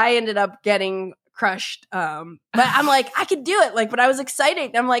 So I ended up getting crushed. But I'm like, I could do it. Like, but I was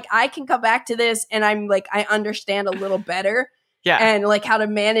excited. I'm like, I can come back to this and I'm like, I understand a little better. Yeah. And like how to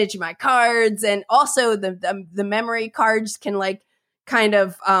manage my cards. And also the memory cards can like kind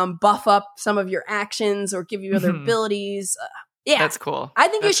of buff up some of your actions or give you other abilities. That's cool. I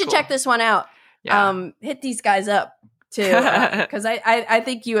think you should check this one out. Yeah. Hit these guys up too. Because I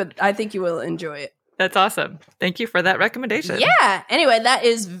think you will enjoy it. That's awesome. Thank you for that recommendation. Yeah. Anyway, that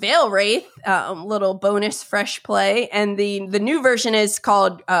is Veil Wraith, little bonus fresh play. And the new version is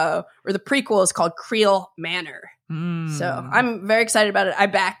called, or the prequel is called Creel Manor. So I'm very excited about it. I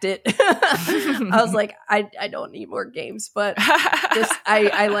backed it. I was like, I don't need more games, but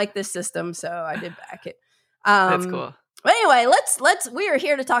I like this system, so I did back it. That's cool. But anyway, we are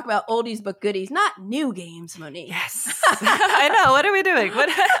here to talk about oldies but goodies, not new games, Monique. Yes. I know. What are we doing?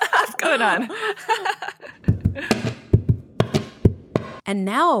 What's going on? And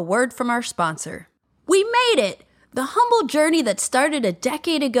now a word from our sponsor. We made it! The humble journey that started a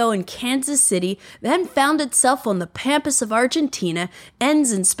decade ago in Kansas City, then found itself on the pampas of Argentina,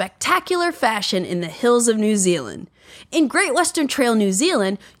 ends in spectacular fashion in the hills of New Zealand. In Great Western Trail, New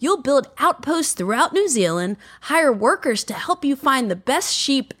Zealand, you'll build outposts throughout New Zealand, hire workers to help you find the best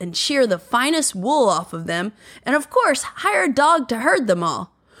sheep and shear the finest wool off of them, and of course, hire a dog to herd them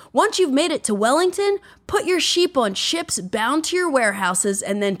all. Once you've made it to Wellington, put your sheep on ships bound to your warehouses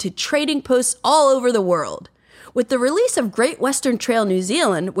and then to trading posts all over the world. With the release of Great Western Trail New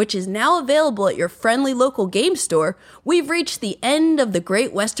Zealand, which is now available at your friendly local game store, we've reached the end of the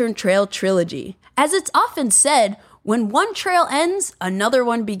Great Western Trail trilogy. As it's often said, when one trail ends, another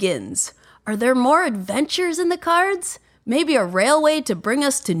one begins. Are there more adventures in the cards? Maybe a railway to bring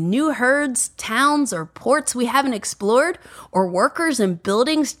us to new herds, towns, or ports we haven't explored? Or workers and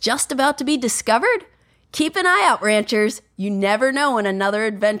buildings just about to be discovered? Keep an eye out, ranchers. You never know when another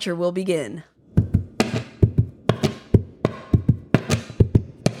adventure will begin.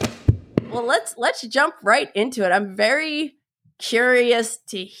 Well, let's jump right into it. I'm very curious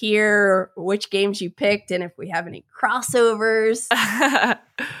to hear which games you picked and if we have any crossovers.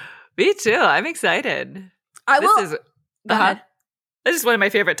 Me too. I'm excited. Go ahead. This is one of my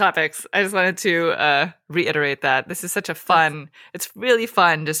favorite topics. I just wanted to reiterate that. This is such a fun, it's really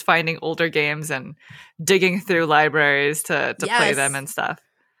fun just finding older games and digging through libraries to play them and stuff.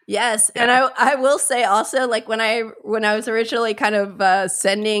 Yes. Yeah. And I will say also, like when I was originally kind of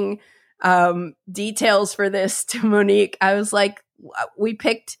sending details for this to Monique, I was like, we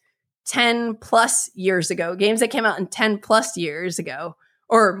picked 10 plus years ago, games that came out in 10 plus years ago,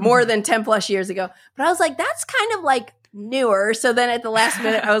 or more than 10 plus years ago. But I was like, that's kind of like newer. So then at the last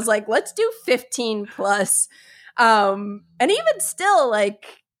minute, I was like, let's do 15 plus. And even still,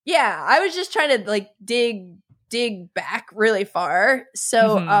 like, yeah, I was just trying to like dig back really far.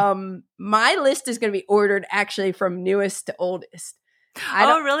 So my list is going to be ordered actually from newest to oldest.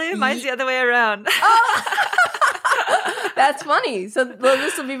 Oh, really? Mine's the other way around. Oh, that's funny. So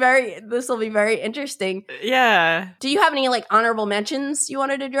this will be very interesting. Yeah. Do you have any like honorable mentions you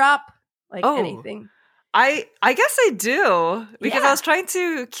wanted to drop? Like anything? I guess I do, because I was trying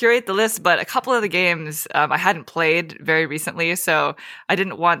to curate the list, but a couple of the games I hadn't played very recently, so I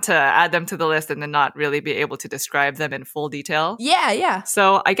didn't want to add them to the list and then not really be able to describe them in full detail. Yeah.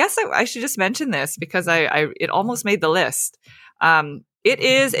 So I guess I should just mention this because it almost made the list. It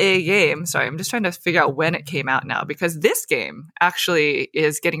is a game. Sorry, I'm just trying to figure out when it came out now, because this game actually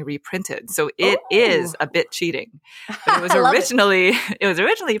is getting reprinted. So it is a bit cheating. But it was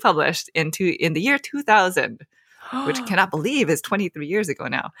originally published in the year 2000, which I cannot believe is 23 years ago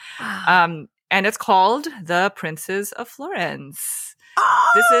now. And it's called The Princes of Florence.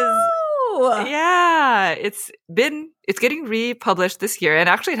 This is it's getting republished this year, and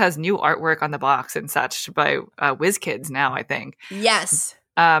actually it has new artwork on the box and such by WizKids now, I think. Yes.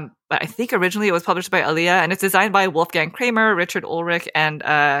 But I think originally it was published by Aliyah, and it's designed by Wolfgang Kramer, Richard Ulrich, and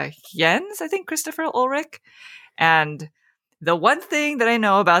Jens, I think Christopher Ulrich. And the one thing that I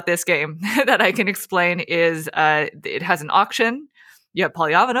know about this game that I can explain is it has an auction. You have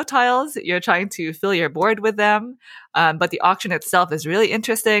polyomino tiles. You're trying to fill your board with them. But the auction itself is really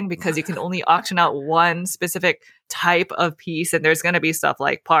interesting because you can only auction out one specific type of piece. And there's going to be stuff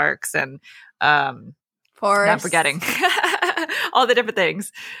like parks and forests. I'm forgetting all the different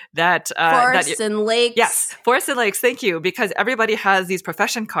things that forests and lakes. Yes, forests and lakes. Thank you, because everybody has these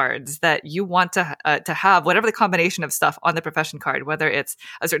profession cards that you want to have whatever the combination of stuff on the profession card, whether it's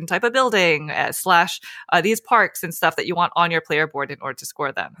a certain type of building / these parks and stuff that you want on your player board in order to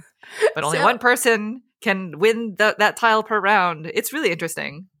score them. But only one person can win that tile per round. It's really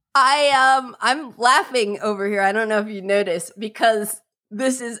interesting. I'm laughing over here. I don't know if you noticed, because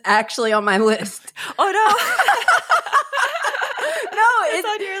this is actually on my list. Oh no. No, it's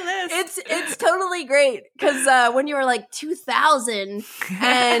on your list. It's totally great, because when you were like 2000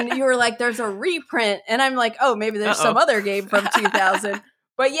 and you were like, there's a reprint, and I'm like, oh, maybe there's some other game from 2000.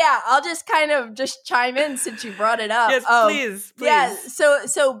 But yeah, I'll just kind of just chime in since you brought it up. Yes, please. Yeah,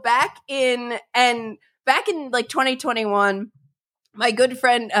 so back in like 2021, my good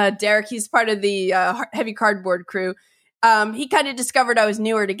friend Derek, he's part of the Heavy Cardboard crew. He kind of discovered I was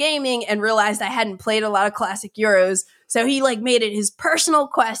newer to gaming and realized I hadn't played a lot of classic Euros. So he like made it his personal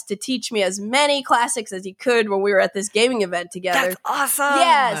quest to teach me as many classics as he could when we were at this gaming event together. That's awesome.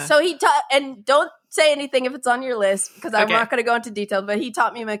 Yeah. So he taught, and don't say anything if it's on your list, because I'm not going to go into detail, but he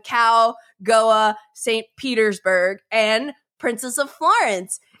taught me Macau, Goa, St. Petersburg, and Princess of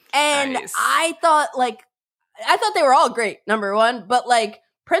Florence. And nice. I thought they were all great, number one, but like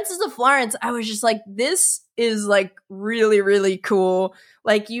Princess of Florence, I was just like, this is like really, really cool.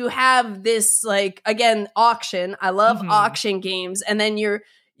 Like you have this like, again, auction. I love auction games. And then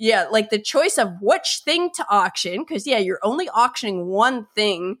like the choice of which thing to auction, because you're only auctioning one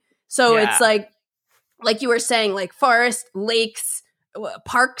thing. So it's like you were saying, like forest, lakes,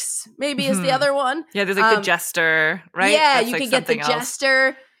 parks maybe is the other one. Yeah, there's like the jester, right? Yeah, that's you like could get the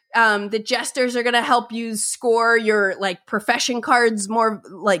jester. The jesters are going to help you score your like profession cards more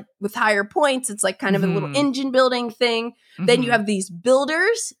like with higher points. It's like kind of a little engine building thing. Then you have these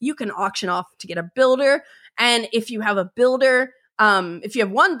builders. You can auction off to get a builder. And if you have a builder, if you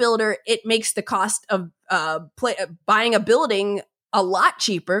have one builder, it makes the cost of buying a building a lot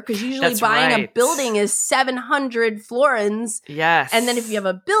cheaper, because usually buying a building is 700 florins. Yes. And then if you have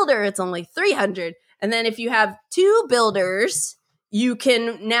a builder, it's only 300. And then if you have two builders, you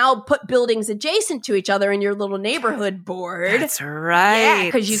can now put buildings adjacent to each other in your little neighborhood board. That's right. Yeah,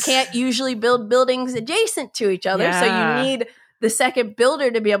 because you can't usually build buildings adjacent to each other. Yeah. So you need the second builder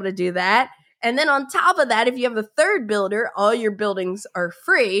to be able to do that. And then on top of that, if you have a third builder, all your buildings are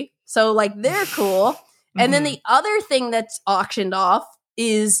free. So like they're cool. And then the other thing that's auctioned off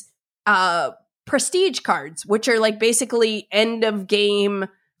is prestige cards, which are like basically end of game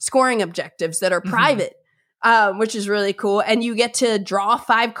scoring objectives that are private. Which is really cool. And you get to draw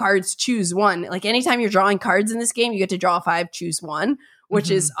 5 cards, choose one. Like anytime you're drawing cards in this game, you get to draw 5, choose one, which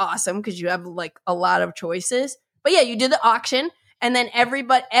is awesome because you have like a lot of choices. But yeah, you did the auction. and then every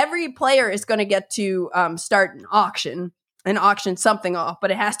player is going to get to start an auction and auction something off, but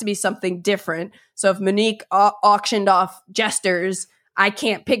it has to be something different. So if Monique auctioned off Jesters, I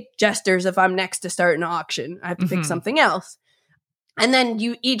can't pick Jesters if I'm next to start an auction. I have to pick something else. And then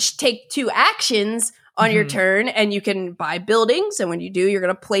you each take 2 actions on your turn, and you can buy buildings. And when you do, you're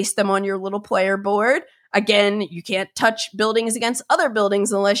going to place them on your little player board. Again, you can't touch buildings against other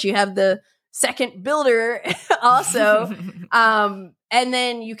buildings unless you have the second builder also. And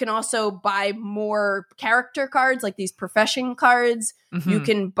then you can also buy more character cards, like these profession cards. You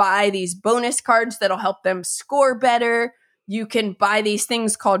can buy these bonus cards that'll help them score better. You can buy these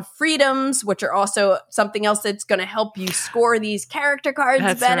things called freedoms, which are also something else that's going to help you score these character cards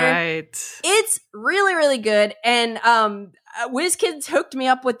better. That's right. It's really, really good. And WizKids hooked me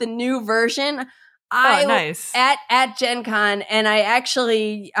up with the new version. Nice. At Gen Con, and I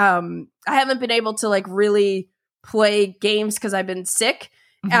actually I haven't been able to like really play games because I've been sick.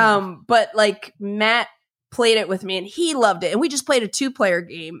 But like Matt played it with me and he loved it. And we just played a 2-player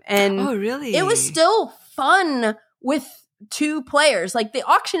game. And really? It was still fun with 2 players. Like the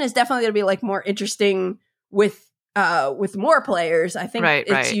auction is definitely going to be like more interesting with more players. I think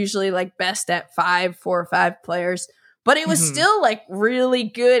it's usually like best at 4 or 5 players. But it was still like really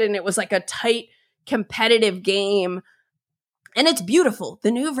good, and it was like a tight competitive game. And it's beautiful.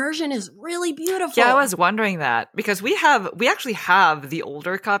 The new version is really beautiful. Yeah, I was wondering that because we actually have the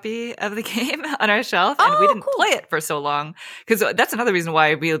older copy of the game on our shelf, and we didn't play it for so long. Because that's another reason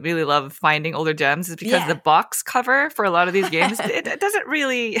why we really love finding older gems, is because the box cover for a lot of these games it doesn't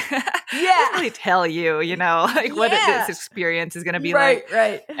really doesn't really tell you, like what this experience is going to be like.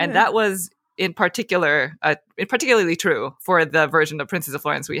 Right. And that was particularly true for the version of Princess of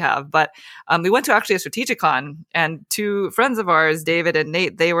Florence we have. But we went to actually a Strategicon, and 2 friends of ours, David and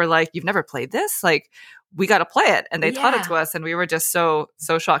Nate, they were like, "You've never played this? Like, we got to play it." And they taught it to us, and we were just so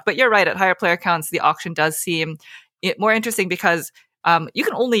shocked. But you're right, at higher player counts, the auction does seem more interesting because you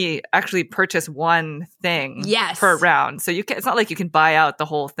can only actually purchase one thing per round. So it's not like you can buy out the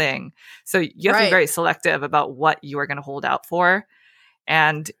whole thing. So you have to be very selective about what you are going to hold out for.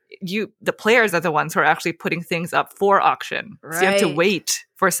 And the players are the ones who are actually putting things up for auction. Right. So you have to wait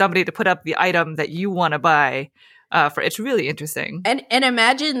for somebody to put up the item that you want to buy. It's really interesting. And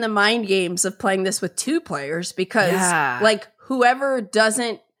imagine the mind games of playing this with 2 players, because like whoever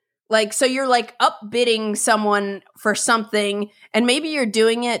doesn't like, so you're like upbidding someone for something, and maybe you're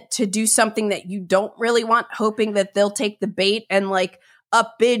doing it to do something that you don't really want, hoping that they'll take the bait and like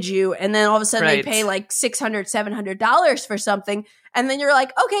upbid you, and then all of a sudden they pay like $600, $700 for something, and then you're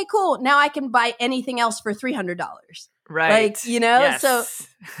like, okay, cool, now I can buy anything else for $300. Right. Like, so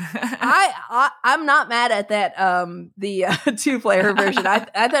I'm not mad at that the 2-player version. I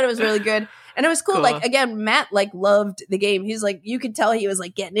thought it was really good, and it was cool. Like, again, Matt like loved the game. He's like, you could tell he was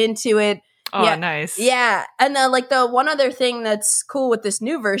like getting into it. Nice. Yeah. And then like the one other thing that's cool with this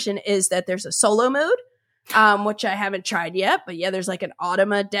new version is that there's a solo mode, which I haven't tried yet, but there's like an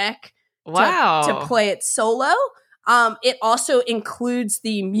Automa deck to play it solo. It also includes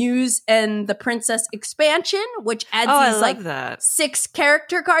the Muse and the Princess expansion, which adds these 6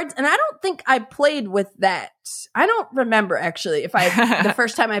 character cards. And I don't think I played with that. I don't remember actually if the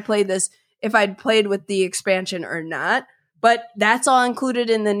first time I played this, if I'd played with the expansion or not, but that's all included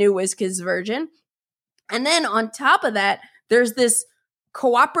in the new WizKids version. And then on top of that, there's this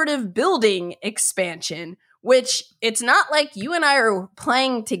cooperative building expansion, which it's not like you and I are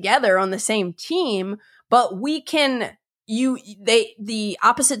playing together on the same team, but we can the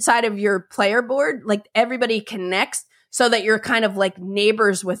opposite side of your player board, like everybody connects so that you're kind of like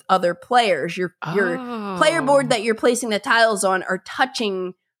neighbors with other players. Your player board that you're placing the tiles on are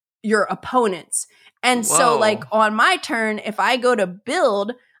touching your opponents. And so like on my turn, if I go to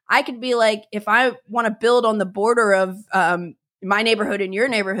build, I could be like, if I want to build on the border of my neighborhood and your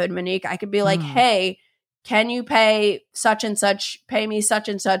neighborhood, Monique, I could be like, hey, can you pay such and such, pay me such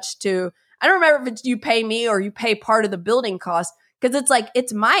and such to, I don't remember if it's you pay me or you pay part of the building cost, because it's like,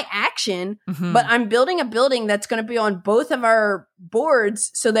 it's my action, but I'm building a building that's going to be on both of our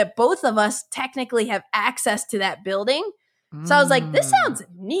boards so that both of us technically have access to that building. So I was like, this sounds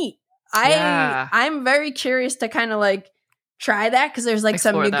neat. I'm very curious to kind of like try that, because there's like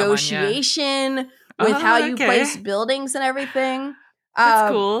some negotiation with how you place buildings and everything.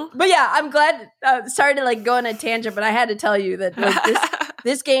 That's cool. But yeah, I'm glad. Sorry to like go on a tangent, but I had to tell you that like,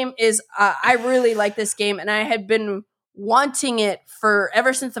 this game is. I really like this game, and I had been wanting it for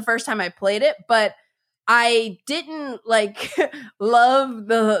ever since the first time I played it. But I didn't like love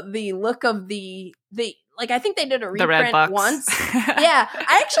the look of the like I think they did a The red reprint box. once. Yeah,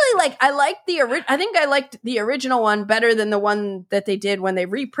 I liked the original one better than the one that they did when they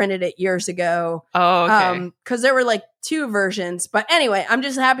reprinted it years ago. Oh, okay. Because there were like 2 versions. But anyway, I'm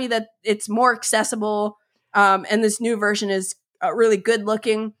just happy that it's more accessible. And this new version is really good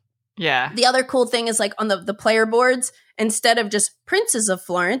looking. Yeah. The other cool thing is like on the player boards, instead of just Princes of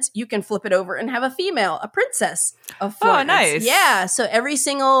Florence, you can flip it over and have a Princess of Florence. Oh, nice. Yeah. So every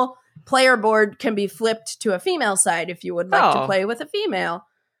single player board can be flipped to a female side if you would like to play with a female.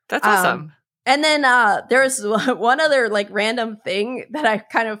 That's awesome. And then there's one other like random thing that I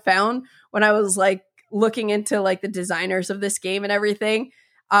kind of found when I was like looking into like the designers of this game and everything.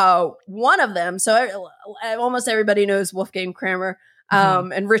 One of them, so almost everybody knows Wolfgang Kramer.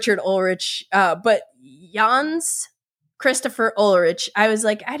 And Richard Ulrich, but Jans Christopher Ulrich, I was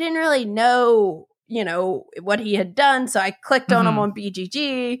like, I didn't really know, what he had done. So I clicked on him on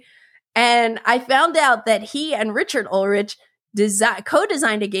BGG and I found out that he and Richard Ulrich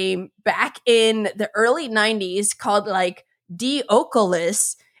co-designed a game back in the early 90s called like De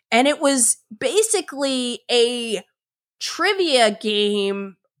Oculis. And it was basically a trivia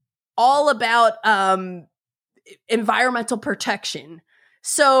game all about, environmental protection.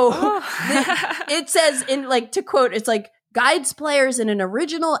 So it says in like, to quote, it's like guides players in an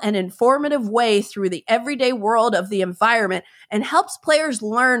original and informative way through the everyday world of the environment and helps players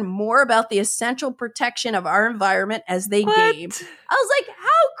learn more about the essential protection of our environment as they game. I was like,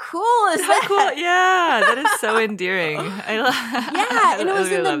 how cool is that? Cool. Yeah, that is so endearing. And it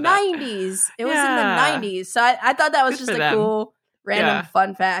was in the 90s. It was in the 90s. So I thought that was just a cool random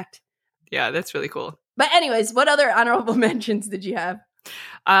fun fact. Yeah, that's really cool. But anyways, what other honorable mentions did you have?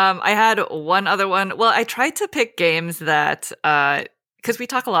 I had one other one. Well, I tried to pick games that, because we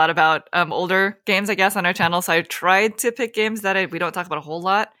talk a lot about older games, I guess, on our channel. So I tried to pick games that we don't talk about a whole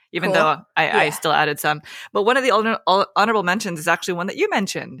lot, even though I still added some. But one of the honorable mentions is actually one that you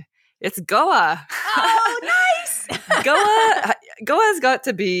mentioned. It's Goa. Oh, nice! Goa's got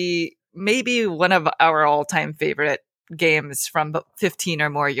to be maybe one of our all-time favorite games from about 15 or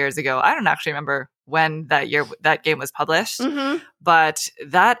more years ago. I don't actually remember when that game was published, but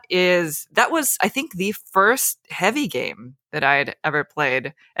that was, I think, the first heavy game that I'd ever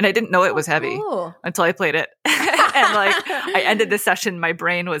played, and I didn't know it was heavy until I played it. And like, I ended the session, my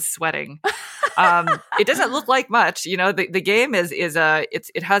brain was sweating. It doesn't look like much, the game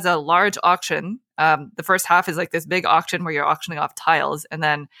it has a large auction. The first half is like this big auction where you're auctioning off tiles, and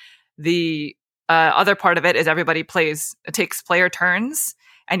then the other part of it is everybody takes player turns,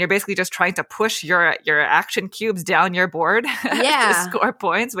 and you're basically just trying to push your action cubes down your board to score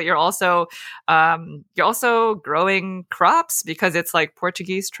points. But you're also growing crops because it's like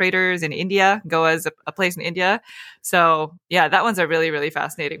Portuguese traders in India. Goa's a place in India. So yeah, that one's a really, really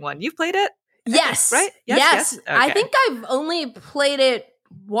fascinating one. You've played it? Yes. Right? Yes. Okay. I think I've only played it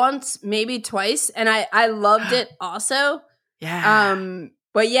once, maybe twice, and I loved it also. Yeah.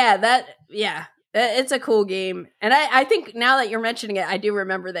 But it's a cool game. And I think now that you're mentioning it, I do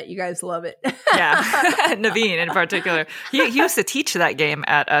remember that you guys love it. Yeah. Naveen in particular. He used to teach that game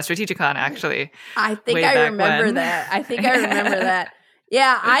at Strategicon, actually. I think I remember that.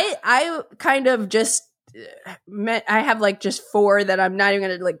 Yeah, I kind of just I have like just 4 that I'm not even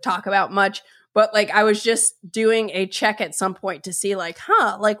going to like talk about much. But like I was just doing a check at some point to see like,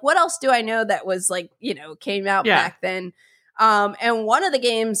 like what else do I know that was like, came out back then. And one of the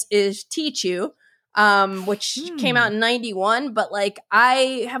games is Teach You, which came out in 91, but like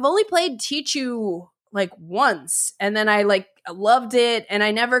I have only played Teach You like once, and then I like loved it and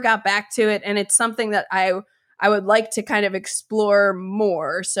I never got back to it, and it's something that I would like to kind of explore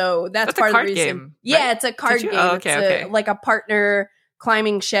more. So that's part of the reason. Game, yeah, right? It's a card game. Oh, okay, like a partner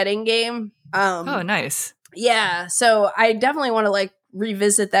climbing shedding game. Oh, nice. Yeah, so I definitely want to like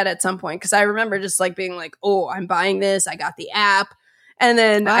revisit that at some point, because I remember just like being like, oh, I'm buying this, I got the app, and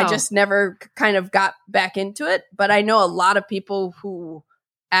then I just never kind of got back into it. But I know a lot of people who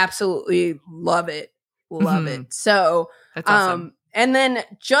absolutely love it. So that's awesome. And then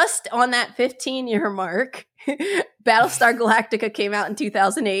just on that 15-year mark, Battlestar Galactica came out in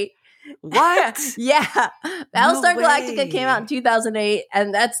 2008. What? Yeah, Battlestar Galactica came out in 2008,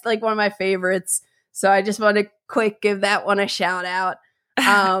 and that's like one of my favorites. So I just want to quick give that one a shout out.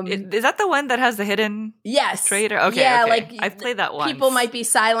 Is that the one that has the hidden trader? Okay, yeah, okay. like I've played that one. People might be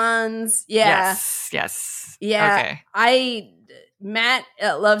Cylons. Yeah. Yes. Yeah. Okay. Matt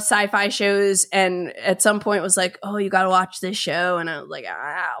loves sci-fi shows, and at some point was like, "Oh, you got to watch this show," and I was like,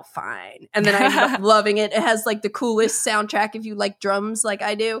 "Oh, fine." And then I ended up loving it. It has like the coolest soundtrack if you like drums, like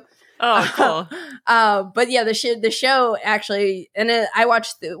I do. Oh, cool. But yeah, the show actually, and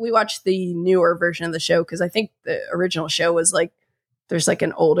we watched the newer version of the show because I think the original show was like there's like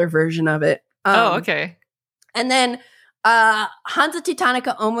an older version of it. Oh, okay. And then Hansa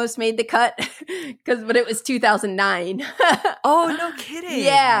Teutonica almost made the cut but it was 2009. Oh, no kidding.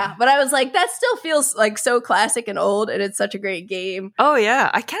 Yeah, but I was like, that still feels like so classic and old, and it's such a great game. Oh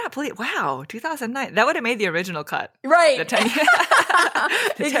yeah, I cannot believe. Wow, 2009. That would have made the original cut, right? The 10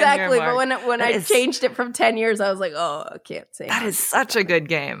 exactly. But when I changed it from 10 years, I was like, oh, I can't say that is such a good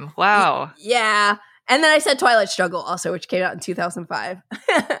game. Wow. Yeah. And then I said Twilight Struggle also, which came out in 2005.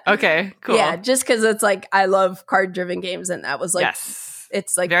 Okay, cool. Yeah, just because it's like I love card-driven games, and that was like, yes,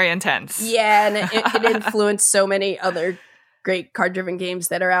 it's like very intense. Yeah, and it influenced so many other great card-driven games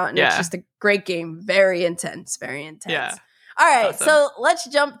that are out, and it's just a great game. Very intense, very intense. Yeah. All right, awesome. So let's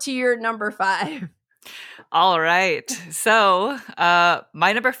jump to your number 5. All right. So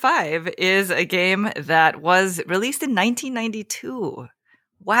my number 5 is a game that was released in 1992.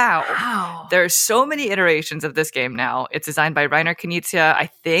 Wow. There's so many iterations of this game now. It's designed by Rainer Knizia. I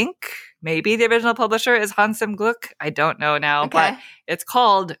think maybe the original publisher is Hans im Glück. I don't know now, but it's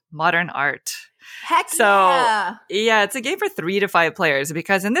called Modern Art. Heck yeah. Yeah, it's a game for 3 to 5 players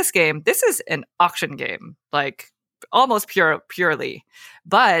because in this game, this is an auction game, like almost purely.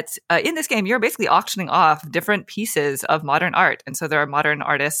 But in this game, you're basically auctioning off different pieces of modern art. And so there are modern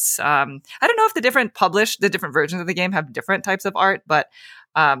artists. I don't know if the different versions of the game have different types of art, but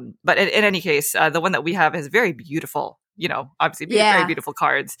in any case, the one that we have is very beautiful, obviously very beautiful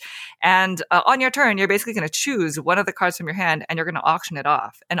cards. And on your turn, you're basically going to choose one of the cards from your hand and you're going to auction it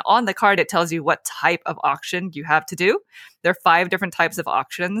off. And on the card, it tells you what type of auction you have to do. There are 5 different types of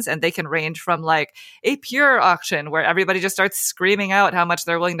auctions, and they can range from like a pure auction where everybody just starts screaming out how much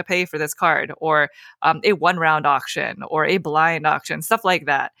they're willing to pay for this card, or a 1-round auction, or a blind auction, stuff like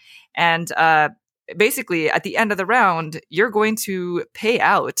that. And basically, at the end of the round, you're going to pay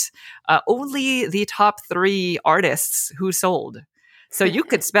out only the top 3 artists who sold. So you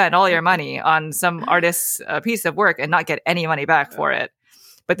could spend all your money on some artist's piece of work and not get any money back for it.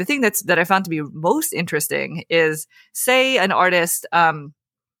 But the thing that I found to be most interesting is, say an artist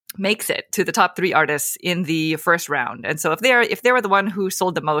makes it to the top 3 artists in the first round. And so if they were the one who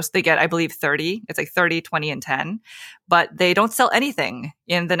sold the most, they get, I believe, 30. It's like 30, 20, and 10. But they don't sell anything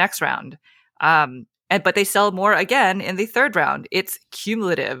in the next round. But they sell more again in the third round. It's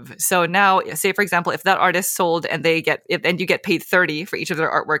cumulative. So now, say for example, if that artist sold and you get paid 30 for each of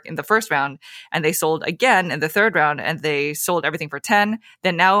their artwork in the first round, and they sold again in the third round and they sold everything for 10,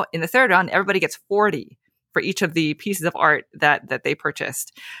 then now in the third round, everybody gets 40 for each of the pieces of art that they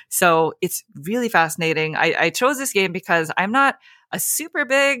purchased. So it's really fascinating. I chose this game because I'm not a super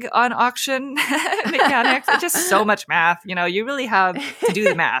big on auction mechanics. It's just so much math. You really have to do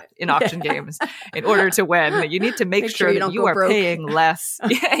the math in auction games in order to win. You need to make sure that you are paying less.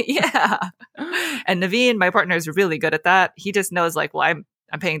 Yeah. And Naveen, my partner, is really good at that. He just knows like, well,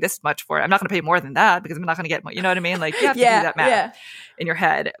 I'm paying this much for it. I'm not going to pay more than that because I'm not going to get more. You know what I mean? Like you have to do that math in your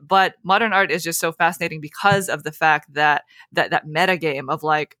head. But modern art is just so fascinating because of the fact that meta game of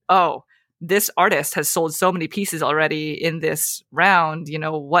like, oh, this artist has sold so many pieces already in this round.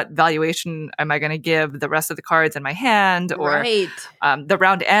 What valuation am I going to give the rest of the cards in my hand? Or the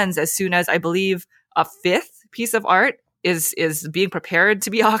round ends as soon as I believe a 5th piece of art is being prepared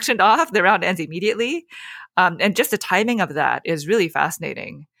to be auctioned off. The round ends immediately. And just the timing of that is really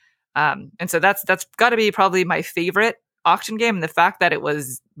fascinating. And so that's got to be probably my favorite auction game. And the fact that it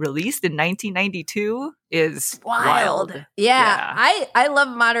was released in 1992 is wild. Yeah. I love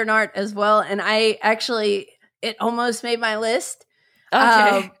modern art as well. And it almost made my list.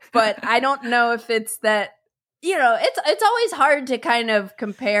 Okay. But I don't know if it's that, it's always hard to kind of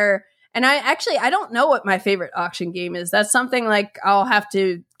compare. And I don't know what my favorite auction game is. That's something like I'll have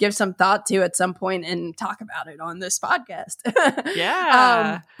to give some thought to at some point and talk about it on this podcast.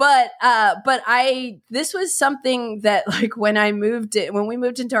 Yeah. This was something that like when we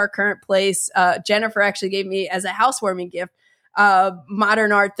moved into our current place, Jennifer actually gave me as a housewarming gift,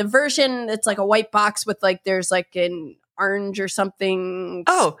 modern art, the version, it's like a white box with like, there's like an orange or something.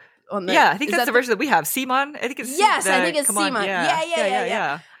 Oh, I think that's the version that we have. Simon, I think it's Simon.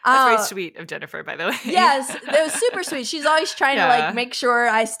 Yeah. That's very sweet of Jennifer, by the way. Yes, it was super sweet. She's always trying to like make sure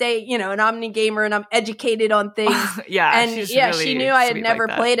I stay, an Omni gamer and I'm educated on things. She knew I had never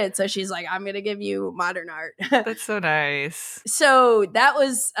played it, so she's like, "I'm going to give you modern art." That's so nice. So that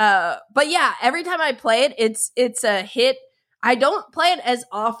was, but yeah, every time I play it, it's a hit. I don't play it as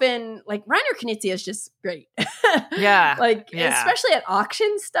often. Like Reiner Knizia is just great. Yeah. Especially at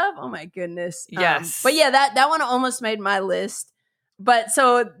auction stuff. Oh my goodness. Yes. But yeah, that one almost made my list. But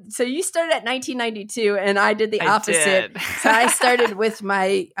so you started at 1992 and I did the opposite. So I started with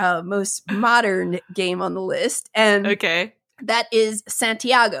my most modern game on the list. And that is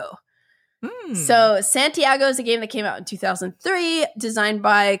Santiago. So Santiago is a game that came out in 2003, designed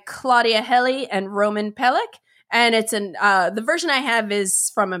by Claudia Helly and Roman Pelek. And it's the version I have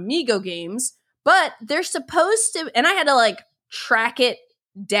is from Amigo Games, but they're supposed to, and I had to like track it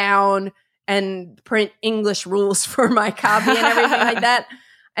down and print English rules for my copy and everything like that.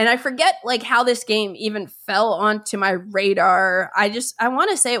 And I forget like how this game even fell onto my radar. I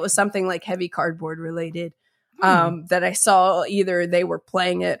want to say it was something like heavy cardboard related. That I saw either they were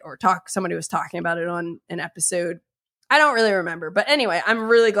playing it or somebody was talking about it on an episode. I don't really remember. But anyway, I'm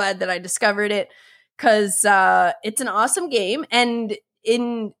really glad that I discovered it because it's an awesome game. And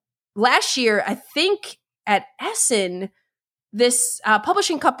in last year, I think at Essen, this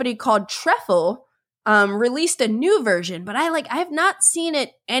publishing company called Treffel released a new version. But I have not seen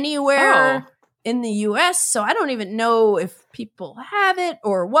it anywhere in the US, so I don't even know if people have it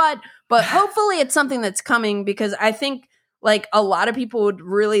or what, but hopefully it's something that's coming because I think like a lot of people would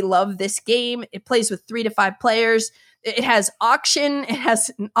really love this game. It plays with 3 to 5 players. It has auction. It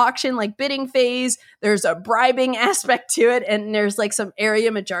has an auction like bidding phase. There's a bribing aspect to it, and there's like some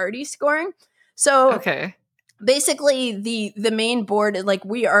area majority scoring. So basically the main board is like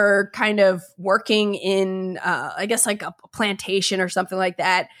we are kind of working in I guess like a plantation or something like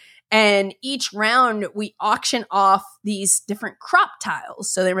that. And each round, we auction off these different crop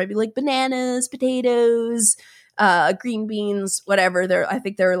tiles. So there might be like bananas, potatoes, green beans, whatever. I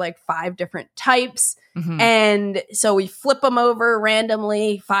think there are like 5 different types. And so we flip them over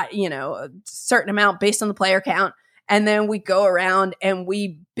randomly, a certain amount based on the player count. And then we go around and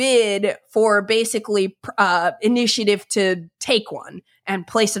we bid for basically initiative to take one and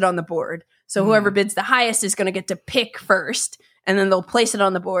place it on the board. So whoever bids the highest is going to get to pick first. And then they'll place it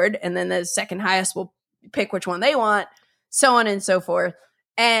on the board. And then the second highest will pick which one they want, so on and so forth.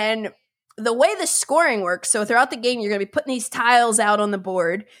 And the way the scoring works, so throughout the game, you're going to be putting these tiles out on the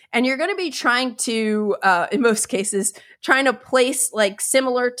board. And you're going to be trying to, in most cases, trying to place like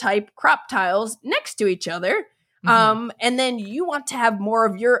similar type crop tiles next to each other. And then you want to have more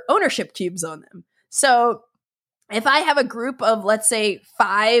of your ownership cubes on them. So if I have a group of, let's say,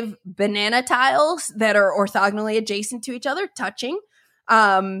 5 banana tiles that are orthogonally adjacent to each other, touching,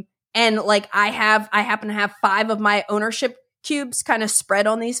 and like I happen to have 5 of my ownership cubes kind of spread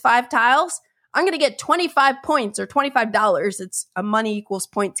on these 5 tiles, I'm going to get 25 points or $25. It's a money equals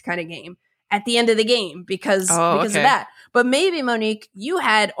points kind of game at the end of the game because of that. But maybe, Monique, you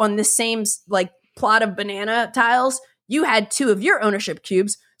had on the same like plot of banana tiles, you had 2 of your ownership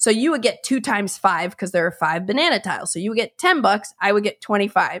cubes. So you would get 2 times 5 because there are 5 banana tiles. So you would get $10. I would get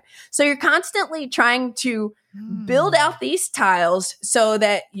 25. So you're constantly trying to build out these tiles so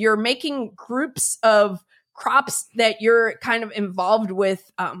that you're making groups of crops that you're kind of involved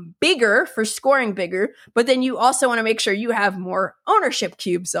with bigger for scoring bigger. But then you also want to make sure you have more ownership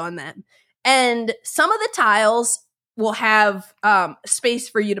cubes on them. And some of the tiles will have space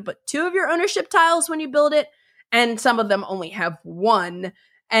for you to put 2 of your ownership tiles when you build it. And some of them only have 1.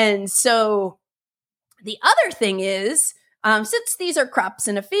 And so the other thing is, since these are crops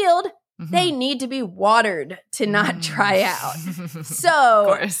in a field, they need to be watered to not dry out. So,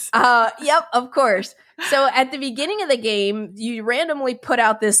 of course. Of course. So at the beginning of the game, you randomly put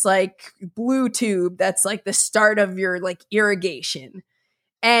out this like blue tube that's like the start of your like irrigation.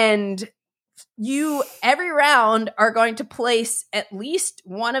 And you every round are going to place at least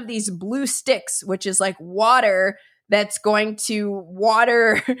one of these blue sticks, which is like water that's going to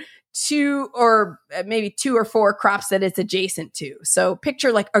water 2 or maybe 2 or 4 crops that it's adjacent to. So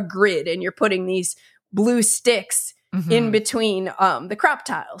picture like a grid and you're putting these blue sticks in between the crop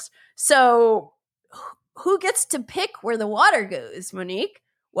tiles. So who gets to pick where the water goes, Monique?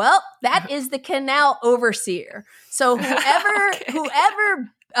 Well, that is the canal overseer. So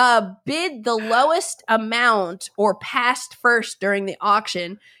whoever bid the lowest amount or passed first during the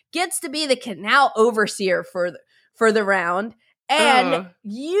auction gets to be the canal overseer for the round. And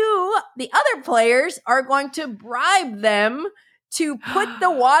you, the other players, are going to bribe them to put the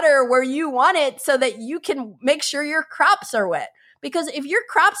water where you want it so that you can make sure your crops are wet. Because if your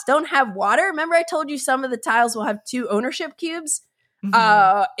crops don't have water, remember I told you some of the tiles will have 2 ownership cubes?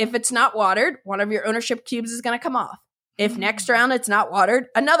 If it's not watered, one of your ownership cubes is going to come off. If next round it's not watered,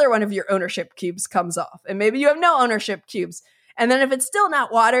 another one of your ownership cubes comes off. And maybe you have no ownership cubes. And then if it's still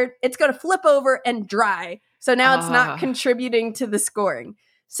not watered, it's going to flip over and dry. So now it's not contributing to the scoring.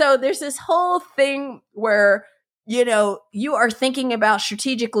 So there's this whole thing where, you are thinking about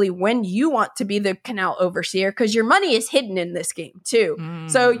strategically when you want to be the canal overseer, because your money is hidden in this game too.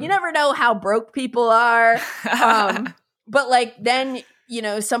 So you never know how broke people are. But then,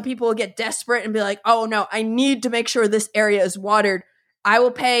 some people will get desperate and be like, oh no, I need to make sure this area is watered. I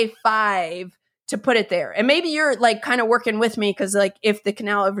will pay 5 to put it there. And maybe you're kind of working with me because if the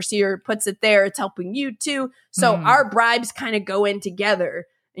canal overseer puts it there, it's helping you too. So our bribes kind of go in together.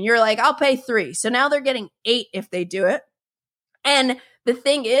 And you're like, I'll pay 3. So now they're getting 8 if they do it. And the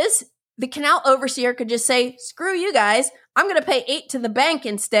thing is, the canal overseer could just say, screw you guys. I'm going to pay 8 to the bank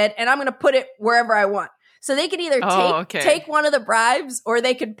instead, and I'm going to put it wherever I want. So they could either take one of the bribes, or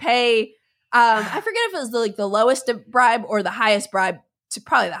they could pay, I forget if it was the lowest bribe or the highest bribe, to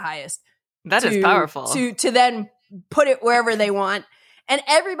probably the highest. That is powerful. To then put it wherever they want. And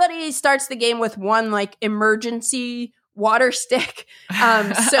everybody starts the game with one emergency water stick.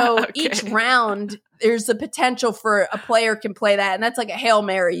 So each round, there's the potential for a player can play that. And that's like a Hail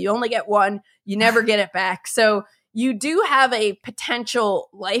Mary. You only get one. You never get it back. So you do have a potential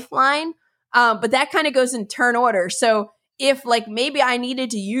lifeline, but that kind of goes in turn order. So if maybe I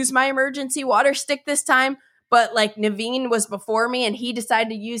needed to use my emergency water stick this time, but Naveen was before me and he decided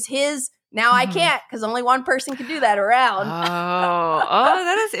to use his, now I can't because only one person can do that around.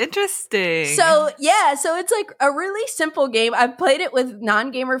 That is interesting. So it's a really simple game. I've played it with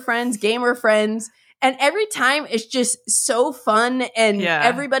non-gamer friends, gamer friends, and every time it's just so fun and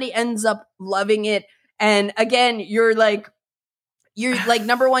everybody ends up loving it. And again, you're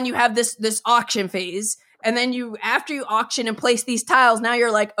number one, you have this auction phase. And then after you auction and place these tiles, now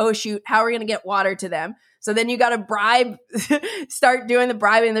you're like, oh shoot, how are we going to get water to them? So then you got to bribe, start doing the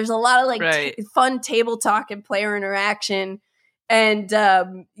bribing. There's a lot of fun table talk and player interaction. And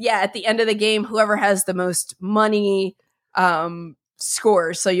at the end of the game, whoever has the most money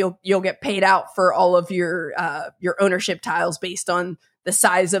scores. So you'll get paid out for all of your ownership tiles based on the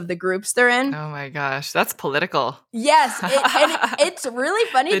size of the groups they're in. Oh my gosh, that's political. Yes, it's really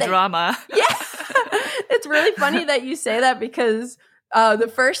funny. Drama. Yeah, it's really funny that you say that because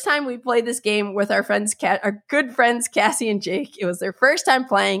the first time we played this game with our good friends Cassie and Jake, it was their first time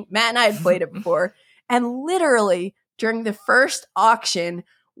playing. Matt and I had played it before, and literally during the first auction,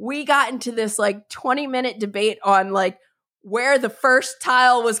 we got into this 20-minute debate on where the first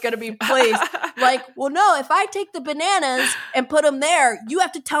tile was going to be placed. Well, no, if I take the bananas and put them there, you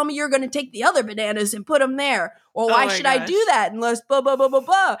have to tell me you're going to take the other bananas and put them there. Well, why should I do that unless blah, blah, blah, blah,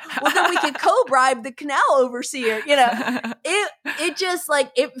 blah? Well, then we could co-bribe the canal overseer. It just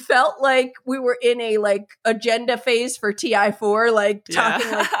it felt like we were in a agenda phase for TI4,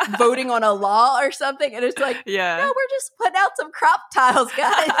 talking voting on a law or something. And it's no, we're just putting out some crop tiles,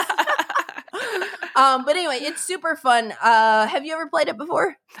 guys. But anyway, it's super fun. Have you ever played it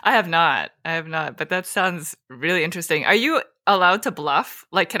before? I have not, but that sounds really interesting. Are you allowed to bluff?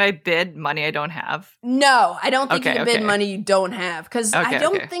 Can I bid money I don't have? No, I don't think you can bid money you don't have, because I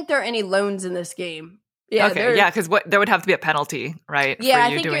don't think there are any loans in this game. Yeah, because there would have to be a penalty, right? Yeah,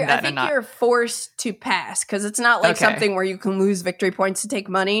 I think you're forced to pass, because it's not something where you can lose victory points to take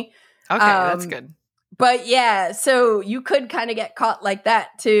money. Okay, that's good. But so you could kind of get caught like that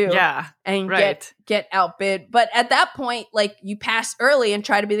too. Yeah. And get outbid. But at that point, you pass early and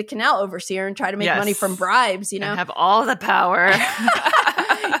try to be the canal overseer and try to make money from bribes, And have all the power.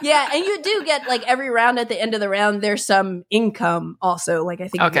 Yeah, and you do get every round at the end of the round, there's some income also. I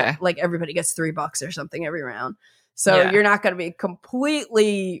think everybody gets $3 or something every round. So you're not going to be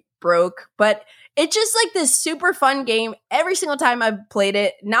completely broke, but it's just this super fun game. Every single time I've played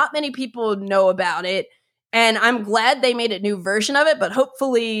it, not many people know about it. And I'm glad they made a new version of it, but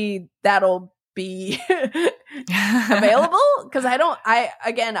hopefully that'll be available, because I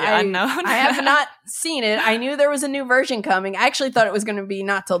have not seen it. I knew there was a new version coming. I actually thought it was going to be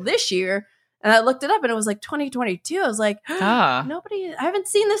not till this year. And I looked it up and it was 2022. I was like, I haven't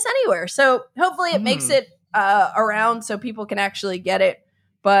seen this anywhere. So hopefully it makes it around so people can actually get it.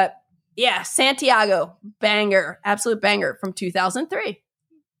 But yeah, Santiago, banger, absolute banger from 2003.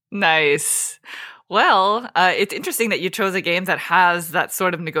 Nice. Well, it's interesting that you chose a game that has that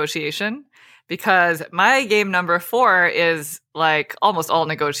sort of negotiation, because my game number 4 is almost all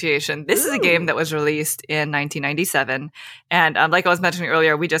negotiation. This is a game that was released in 1997. And like I was mentioning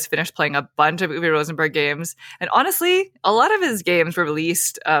earlier, we just finished playing a bunch of Uwe Rosenberg games. And honestly, a lot of his games were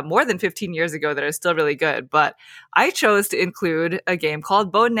released more than 15 years ago that are still really good. But I chose to include a game called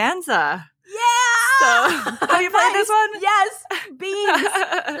Bonanza. Yeah! So, have you played this one? Yes!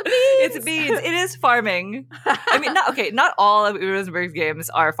 Beans! It's beans. It is farming. I mean, not all of Uwe Rosenberg's games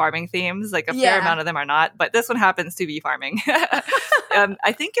are farming themes. Like a fair amount of them are not, but this one happens to be farming.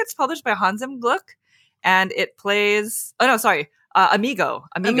 I think it's published by Hans im Glück, and it plays. Oh no, sorry. Amigo,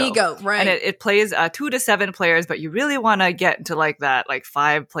 right? And it plays 2 to 7 players, but you really want to get into like that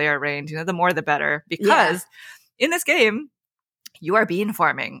 5-player range. You know, the more the better, because in this game you are bean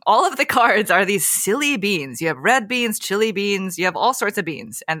farming. All of the cards are these silly beans. You have red beans, chili beans. You have all sorts of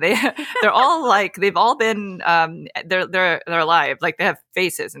beans, and they're all they've all been they're alive. Like they have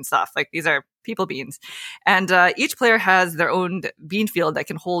faces and stuff. Like these are people beans. And each player has their own bean field that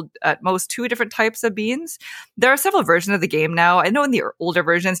can hold at most 2 different types of beans. There are several versions of the game now. I know in the older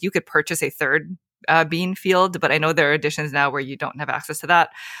versions you could purchase a third bean field, but I know there are editions now where you don't have access to that.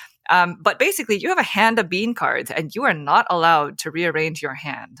 But basically, you have a hand of bean cards, and you are not allowed to rearrange your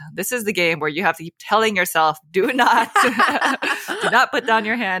hand. This is the game where you have to keep telling yourself, do not put down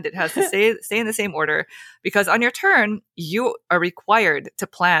your hand. It has to stay in the same order, because on your turn, you are required to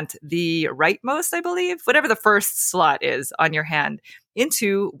plant the rightmost, I believe, whatever the first slot is on your hand,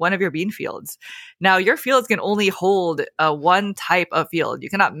 into one of your bean fields. Now, your fields can only hold one type of field. You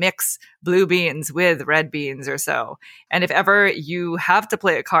cannot mix blue beans with red beans or so. And if ever you have to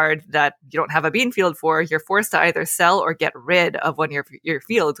play a card that you don't have a bean field for, you're forced to either sell or get rid of one of your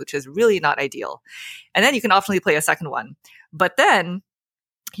fields, which is really not ideal. And then you can optionally play a second one. But then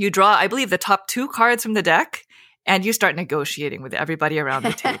you draw, I believe, the top 2 cards from the deck, and you start negotiating with everybody around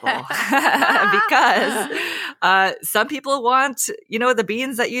the table because some people want, the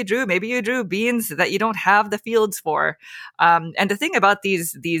beans that you drew. Maybe you drew beans that you don't have the fields for. And the thing about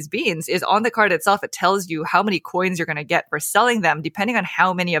these beans is on the card itself, it tells you how many coins you're going to get for selling them, depending on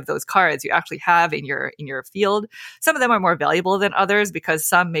how many of those cards you actually have in your field. Some of them are more valuable than others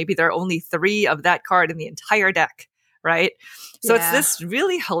because maybe there are only 3 of that card in the entire deck. Right? So it's this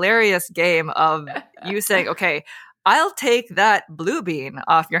really hilarious game of you saying, okay, I'll take that blue bean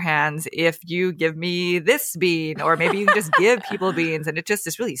off your hands if you give me this bean, or maybe you can just give people beans, and it's just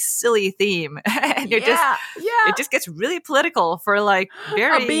this really silly theme. And it just gets really political for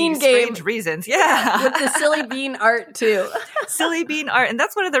very strange reasons. Yeah. With the silly bean art too. Silly bean art. And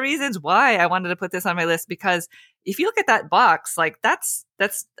that's one of the reasons why I wanted to put this on my list, because if you look at that box, that's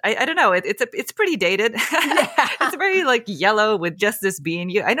I don't know, it's pretty dated. It's very yellow with just this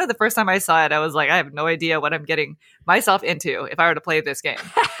bean. I know the first time I saw it, I was like, I have no idea what I'm getting myself into if I were to play this game.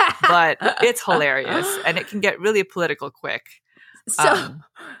 But it's hilarious, and it can get really political quick. So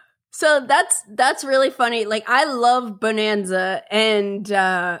that's really funny. I love Bonanza, and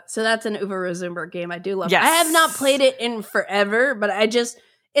so that's an Uwe Rosenberg game I do love. Yes. I have not played it in forever, but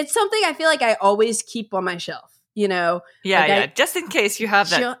it's something I feel like I always keep on my shelf. Just in case you have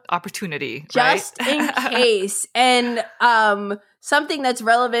that opportunity, just in case. And something that's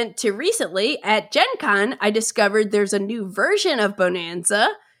relevant to recently at Gen Con, I discovered there's a new version of Bonanza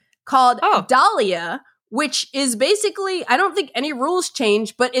called Dahlia, which is basically, I don't think any rules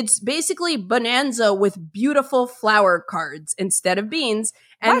change, but it's basically Bonanza with beautiful flower cards instead of beans.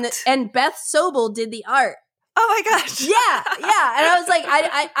 And Beth Sobel did the art. Oh my gosh. Yeah. And I was like,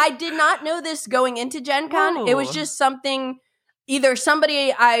 I did not know this going into Gen Con. Whoa. It was just something, either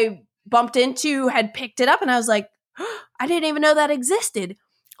somebody I bumped into had picked it up, and I was like, I didn't even know that existed.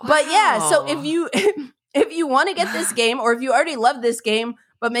 Wow. But yeah, so if you want to get this game, or if you already love this game,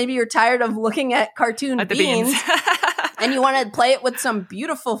 but maybe you're tired of looking at cartoon beans and you want to play it with some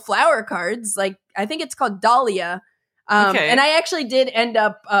beautiful flower cards, I think it's called Dahlia. And I actually did end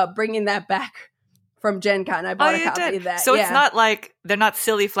up bringing that back from Gen Con. I bought a copy of that. So it's not they're not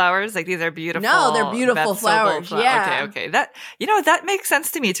silly flowers. These are beautiful. No, they're beautiful flowers. Yeah. Okay. That that makes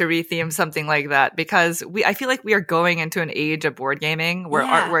sense to me to retheme something like that, because I feel like we are going into an age of board gaming where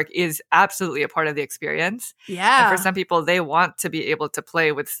artwork is absolutely a part of the experience. Yeah. And for some people, they want to be able to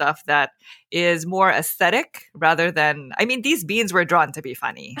play with stuff that is more aesthetic rather than, these beans were drawn to be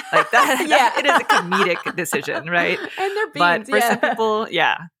funny. That it is a comedic decision, right? And they're beans. But for some people,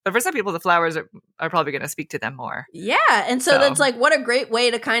 But for some people, the flowers are probably going to speak to them more. Yeah. And so that's what a great way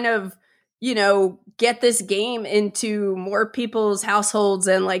to kind of, get this game into more people's households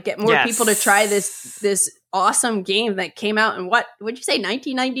and get more people to try this awesome game that came out in would you say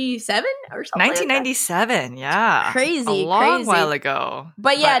 1997 or something? 1997, yeah. Crazy. A long while ago.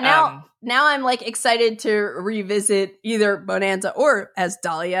 But now I'm excited to revisit either Bonanza or as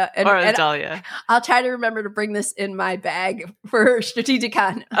Dahlia. And Dahlia. I'll try to remember to bring this in my bag for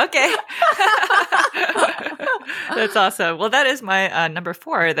Strategicon. Okay. That's awesome. Well, that is my number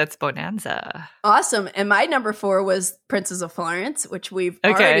 4. That's Bonanza. Awesome. And my number 4 was Princess of Florence, which we've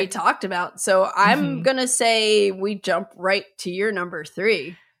already talked about. So I'm going to say we jump right to your number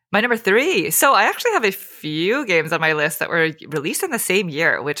 3. My number 3. So I actually have a few games on my list that were released in the same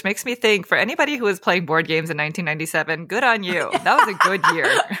year, which makes me think for anybody who was playing board games in 1997, good on you. That was a good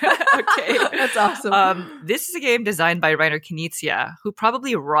year. Okay. That's awesome. This is a game designed by Rainer Knizia, who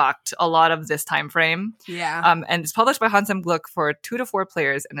probably rocked a lot of this time frame. Yeah. And it's published by Hans im Glück for 2 to 4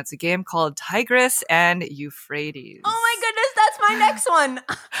 players, and it's a game called Tigris and Euphrates. Oh my goodness, that's my next one.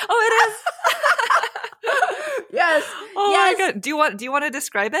 Oh, it is? Yes. Oh yes. my god! Do you want to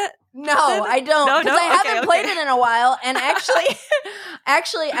describe it? No, I don't, because I haven't played it in a while. And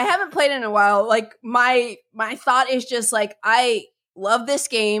actually, I haven't played it in a while. Like my thought is just like, I love this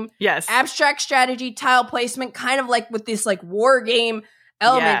game. Yes, abstract strategy, tile placement, kind of like with this like war game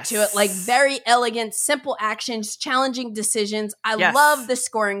element to it. Like very elegant, simple actions, challenging decisions. I love the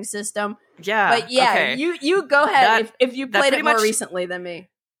scoring system. Yeah, but yeah, okay. you go ahead if you played it more recently than me.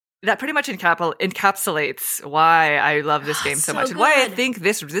 That pretty much encapsulates why I love this game so much, and why I think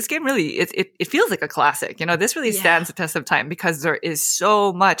this game really it feels like a classic. You know, this really stands the test of time because there is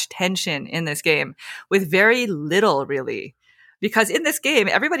so much tension in this game with very little really. Because in this game,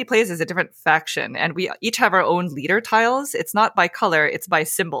 everybody plays as a different faction, and we each have our own leader tiles. It's not by color; it's by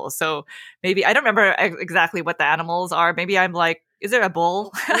symbol. So maybe I don't remember exactly what the animals are. Maybe I'm like, is there a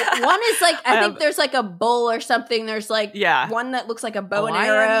bull? One is like, I think there's like a bull or something. There's like one that looks like a bow and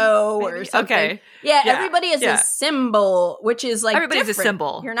arrow or something. Okay. Yeah, everybody is a symbol, which is like everybody's different. A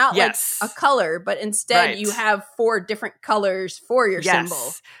symbol. You're not like a color, but instead you have 4 different colors for your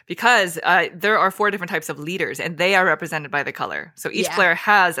symbol. Because there are 4 different types of leaders, and they are represented by the color. So each player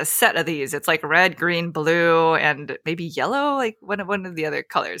has a set of these. It's like red, green, blue, and maybe yellow, like one of the other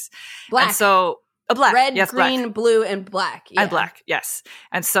colors. Black. And so black. Red, yes, green, black. blue, and black. Yeah. And black, yes.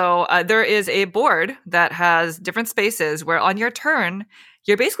 And so there is a board that has different spaces where on your turn,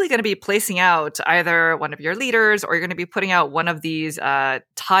 you're basically going to be placing out either one of your leaders or you're going to be putting out one of these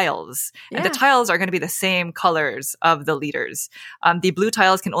tiles. And the tiles are going to be the same colors of the leaders. The blue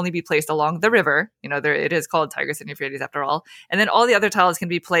tiles can only be placed along the river. You know, it is called Tigris and Euphrates after all. And then all the other tiles can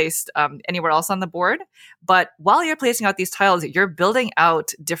be placed anywhere else on the board. But while you're placing out these tiles, you're building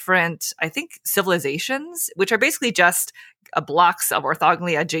out different, I think, civilizations, which are basically just blocks of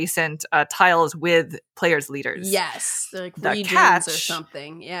orthogonally adjacent tiles with players' leaders. Yes, like the regions catch, or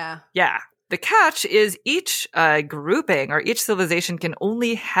something. Yeah. Yeah. The catch is each grouping or each civilization can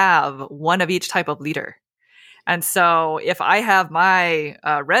only have one of each type of leader. And so if I have my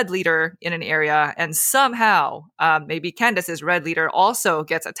red leader in an area and somehow maybe Candace's red leader also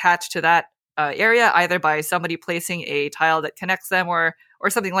gets attached to that area, either by somebody placing a tile that connects them or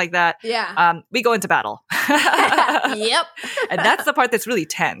something like that. Yeah. We go into battle. Yep. And that's the part that's really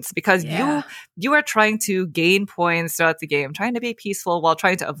tense because you are trying to gain points throughout the game, trying to be peaceful while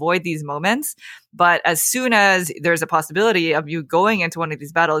trying to avoid these moments. But as soon as there's a possibility of you going into one of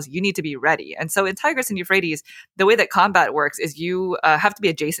these battles, you need to be ready. And so in Tigris and Euphrates, the way that combat works is you have to be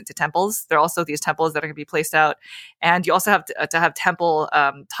adjacent to temples. There are also these temples that are going to be placed out. And you also have to have temple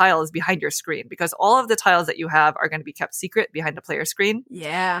tiles behind your screen because all of the tiles that you have are going to be kept secret behind the player screen.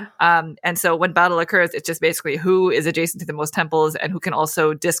 Yeah. And so when battle occurs, it's just basically who is adjacent to the most temples and who can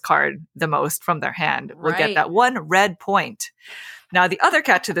also discard the most from their hand will get that one red point. Now, the other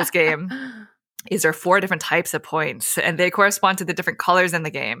catch to this game is there are 4 different types of points, and they correspond to the different colors in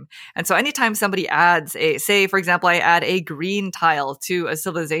the game. And so anytime somebody adds say, for example, I add a green tile to a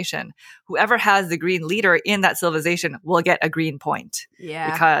civilization, whoever has the green leader in that civilization will get a green point.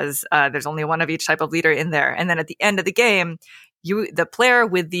 Yeah. Because there's only one of each type of leader in there. And then at the end of the game, the player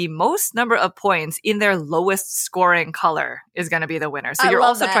with the most number of points in their lowest scoring color is going to be the winner. So you're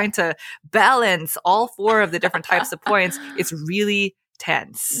also trying to balance all 4 of the different types of points. It's really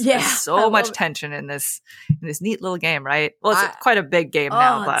tense. Yeah. There's so much tension in this neat little game, right? Well, it's quite a big game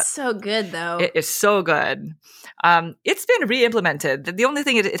now, but it's so good though. It is so good. It's been re-implemented. The only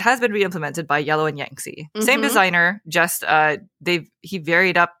thing it has been re-implemented by Yellow and Yangtze. Mm-hmm. Same designer, just he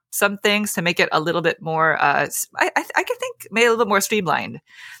varied up some things to make it a little bit more I could think made it a little bit more streamlined.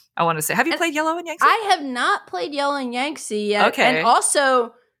 I want to say. Have you played Yellow and Yangtze? I have not played Yellow and Yangtze yet. Okay. And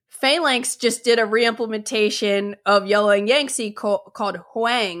also Phalanx just did a re-implementation of Yellow and Yangtze called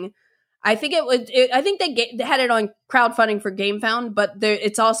Huang. I think I think they had it on crowdfunding for GameFound, but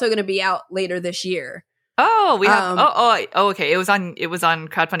it's also going to be out later this year. Oh, we have. Okay. It was on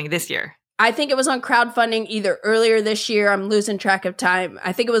crowdfunding this year. I think it was on crowdfunding either earlier this year. I'm losing track of time.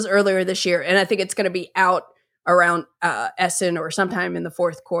 I think it was earlier this year, and I think it's going to be out around Essen or sometime in the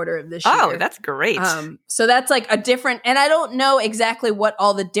 4th quarter of this year. Oh, that's great. So that's like a different, and I don't know exactly what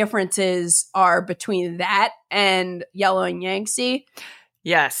all the differences are between that and Yellow and Yangtze.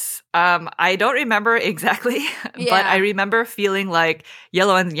 Yes. I don't remember exactly, but I remember feeling like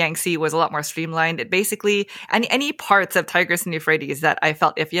Yellow and Yangtze was a lot more streamlined. It basically, any parts of Tigris and Euphrates that I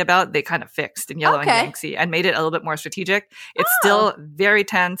felt iffy about, they kind of fixed in Yellow and Yangtze and made it a little bit more strategic. It's still very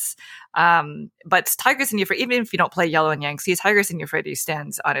tense. But Tigris and Euphrates, even if you don't play Yellow and Yangtze, Tigris and Euphrates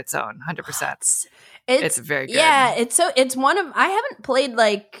stands on its own, 100%. It's very good. Yeah, it's one of, I haven't played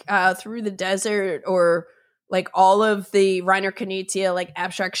like Through the Desert or like all of the Reiner Knizia like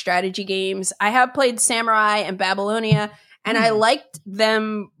abstract strategy games. I have played Samurai and Babylonia, and I liked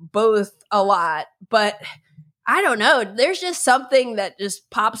them both a lot, but I don't know. There's just something that just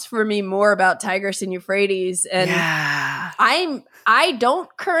pops for me more about Tigris and Euphrates, and I don't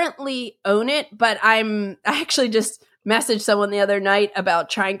currently own it, but I actually just messaged someone the other night about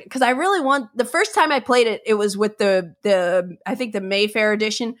trying to, because I really want, the first time I played it, it was with the I think the Mayfair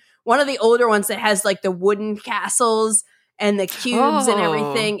edition, one of the older ones that has like the wooden castles and the cubes and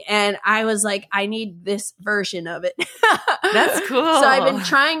everything. And I was like, I need this version of it. That's cool. So I've been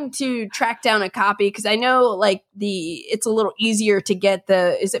trying to track down a copy because I know like it's a little easier to get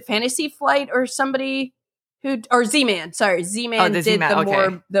is it Fantasy Flight or somebody or Z-Man? Sorry, Z-Man did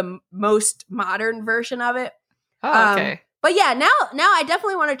the most modern version of it. Oh, okay. But yeah, now I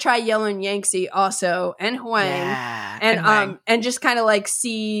definitely want to try Yellow and Yangtze also, and Huang, and just kind of like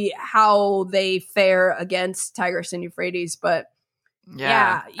see how they fare against Tigris and Euphrates. But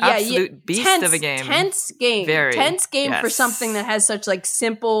absolute beast of a game, tense game for something that has such like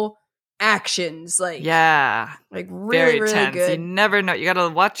simple actions, like like really very tense. Good. You never know. You got to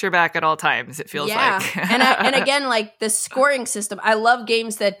watch your back at all times. It feels like, and again, like the scoring system. I love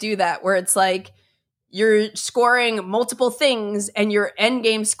games that do that, where it's like you're scoring multiple things and your end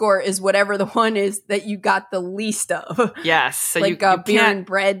game score is whatever the one is that you got the least of. Yes. So like you Beer and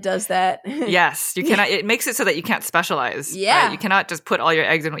Bread does that. Yes. You cannot, it makes it so that you can't specialize. Yeah. Right? You cannot just put all your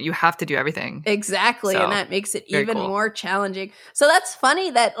eggs in what you have to do everything. Exactly. So, and that makes it even more challenging. So that's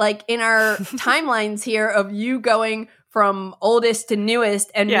funny that like in our timelines here of you going from oldest to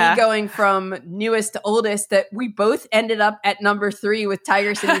newest and me going from newest to oldest, that we both ended up at number 3 with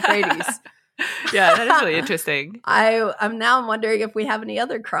Tigris and Euphrates. Yeah, that is really interesting. I'm now wondering if we have any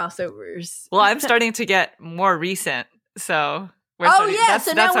other crossovers. Well, I'm starting to get more recent, so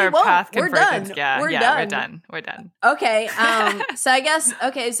that's our path We're convergence. Done. Yeah, we're done. Okay, so I guess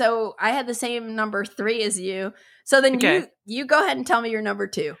so I had the same number 3 as you. So then you go ahead and tell me your number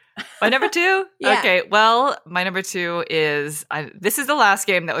 2. My number 2? Yeah. Okay, well, my number 2 is, this is the last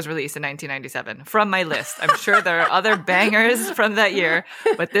game that was released in 1997 from my list. I'm sure there are other bangers from that year,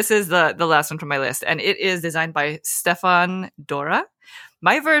 but this is the last one from my list. And it is designed by Stefan Dora.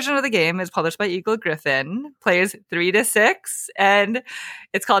 My version of the game is published by Eagle Gryphon, plays 3 to 6, and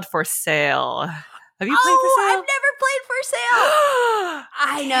it's called For Sale. Have you played For Sale? I've never played For Sale.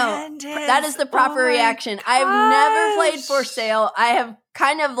 I know. Candace. That is the proper reaction. I've never played For Sale. I have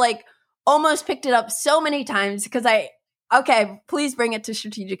kind of like almost picked it up so many times because please bring it to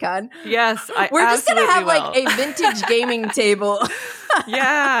Strategicon. Yes, we're just going to have like a vintage gaming table.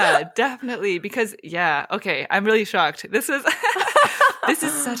 Yeah, definitely. Because I'm really shocked. This is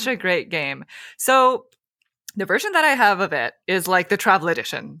such a great game. So the version that I have of it is like the travel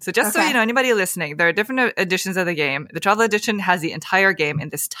edition. So just so you know, anybody listening, there are different editions of the game. The travel edition has the entire game in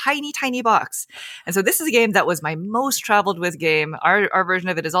this tiny, tiny box. And so this is a game that was my most traveled with game. Our version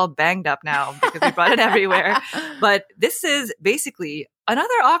of it is all banged up now because we brought it everywhere. But this is basically another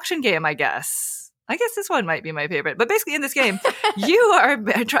auction game, I guess. I guess this one might be my favorite. But basically in this game, you are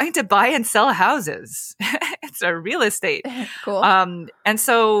trying to buy and sell houses. It's a real estate. Cool. And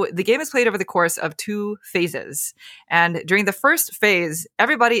so the game is played over the course of 2 phases. And during the first phase,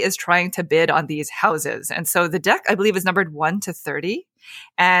 everybody is trying to bid on these houses. And so the deck, I believe, is numbered 1 to 30.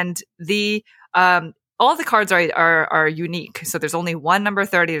 And all the cards are unique. So there's only one number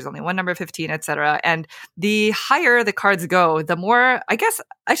 30, there's only one number 15, etc. And the higher the cards go, the more, I guess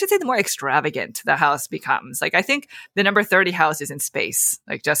I should say, the more extravagant the house becomes. Like I think the number 30 house is in space,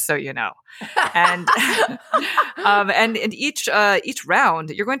 like just so you know. And and in each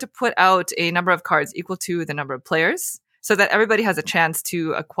round, you're going to put out a number of cards equal to the number of players, so that everybody has a chance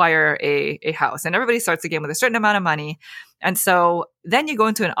to acquire a house. And everybody starts the game with a certain amount of money. And so then you go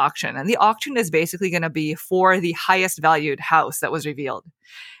into an auction. And the auction is basically going to be for the highest valued house that was revealed.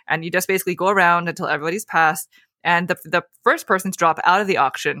 And you just basically go around until everybody's passed. And the first person to drop out of the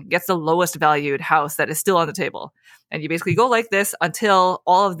auction gets the lowest valued house that is still on the table. And you basically go like this until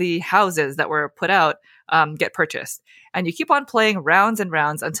all of the houses that were put out get purchased. And you keep on playing rounds and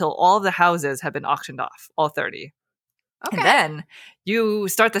rounds until all of the houses have been auctioned off, all 30. Okay. And then you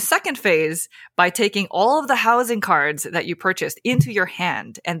start the second phase by taking all of the housing cards that you purchased into your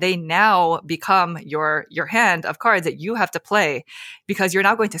hand, and they now become your hand of cards that you have to play because you're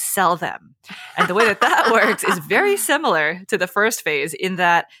now going to sell them. And the way that works is very similar to the first phase in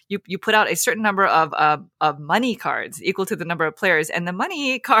that you put out a certain number of money cards equal to the number of players, and the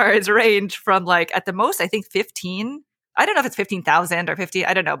money cards range from like at the most I think 15. I don't know if it's 15,000 or 50.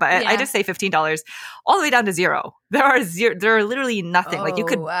 I don't know, but I just say $15 all the way down to zero. There are literally nothing. Like you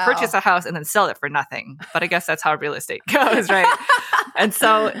could purchase a house and then sell it for nothing. But I guess that's how real estate goes, right? And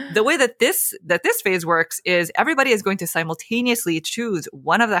so the way that this phase works is everybody is going to simultaneously choose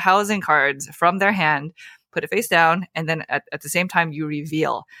one of the housing cards from their hand, put it face down, and then at the same time you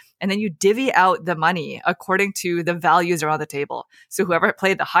reveal. And then you divvy out the money according to the values around the table. So whoever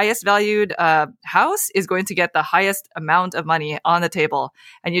played the highest valued house is going to get the highest amount of money on the table.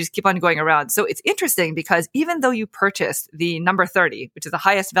 And you just keep on going around. So it's interesting because even though you purchased the number 30, which is the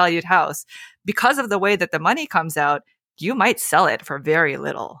highest valued house, because of the way that the money comes out, you might sell it for very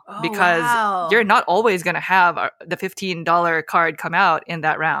little because you're not always going to have the $15 card come out in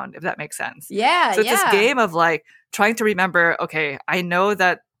that round, if that makes sense. Yeah. So it's this game of like trying to remember, okay, I know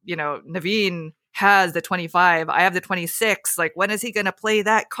that, Naveen has the 25. I have the 26. Like, when is he going to play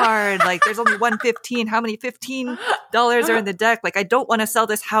that card? Like, there's only 115. How many $15 are in the deck? Like, I don't want to sell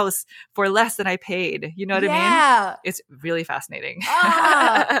this house for less than I paid. You know what I mean? Yeah. It's really fascinating.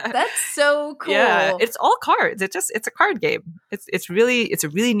 That's so cool. Yeah. It's all cards. It's a card game. It's a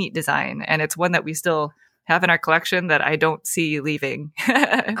really neat design. And it's one that we still have in our collection that I don't see leaving.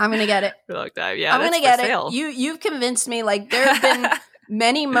 I'm going to get it. For a long time. Yeah. I'm going to get it. You've convinced me. Like, there have been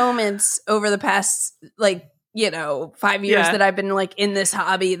many moments over the past, 5 years that I've been like in this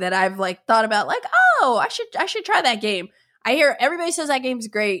hobby that I've like thought about like, oh, I should try that game. I hear everybody says that game's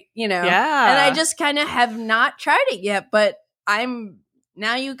great, Yeah. And I just kind of have not tried it yet, but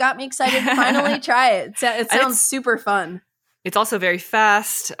now you got me excited to finally try it. It sounds super fun. It's also very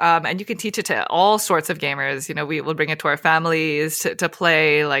fast, and you can teach it to all sorts of gamers. We'll bring it to our families to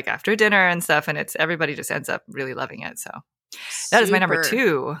play like after dinner and stuff, and everybody just ends up really loving it. So that is my number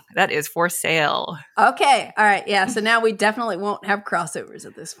 2. That is For Sale. Okay. All right. Yeah. So now we definitely won't have crossovers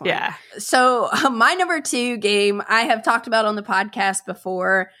at this point. Yeah. So my number 2 game I have talked about on the podcast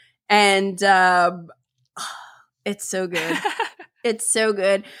before, and it's so good. It's so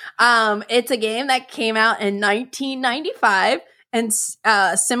good. It's a game that came out in 1995, and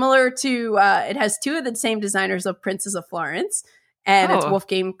similar to it has 2 of the same designers of Princes of Florence, and it's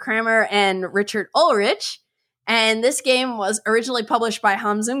Wolfgang Kramer and Richard Ulrich. And this game was originally published by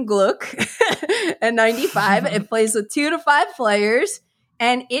Hans im Glück in 95. It plays with 2 to 5 players,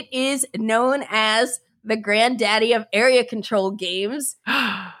 and it is known as the granddaddy of area control games,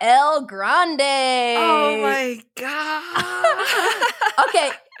 El Grande. Oh my God.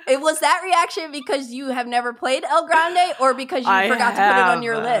 Okay. Was that reaction because you have never played El Grande, or because you forgot to put it on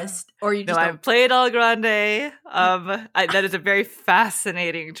your list? Or you just I've played El Grande. That is a very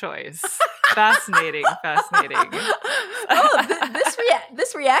fascinating choice. Fascinating.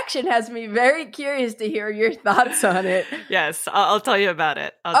 This reaction has me very curious to hear your thoughts on it. Yes, I'll tell you about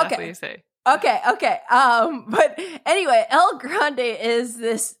it. I'll definitely say. Okay. But anyway, El Grande is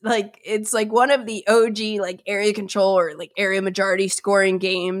this, it's like one of the OG, area control or area majority scoring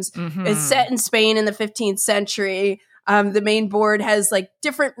games. Mm-hmm. It's set in Spain in the 15th century. The main board has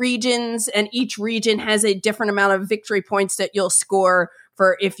different regions, and each region has a different amount of victory points that you'll score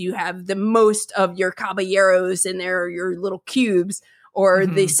for if you have the most of your caballeros in there, or your little cubes, or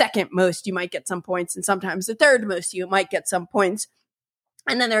the second most, you might get some points. And sometimes the third most, you might get some points.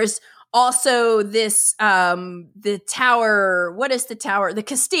 And then there's also this, the tower. What is the tower? The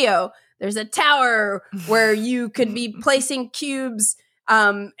Castillo. There's a tower where you could be placing cubes,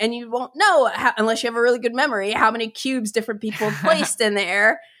 and you won't know unless you have a really good memory how many cubes different people have placed in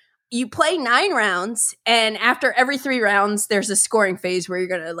there. You play 9 rounds, and after every 3 rounds, there's a scoring phase where you're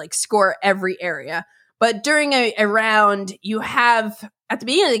going to score every area. But during a round, you have, at the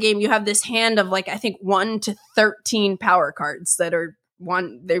beginning of the game, you have this hand of I think 1 to 13 power cards that are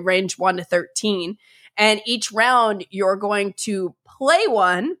they range 1 to 13. And each round you're going to play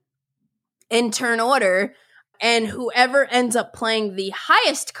one in turn order. And whoever ends up playing the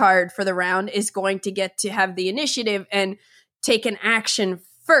highest card for the round is going to get to have the initiative and take an action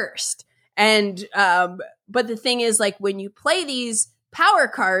first. And, but the thing is, when you play these power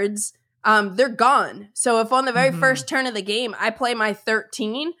cards, they're gone. So if on the very first turn of the game, I play my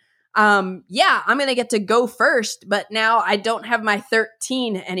 13, I'm going to get to go first, but now I don't have my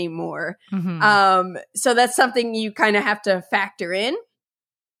 13 anymore. So that's something you kind of have to factor in.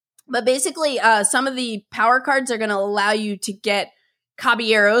 But basically, some of the power cards are going to allow you to get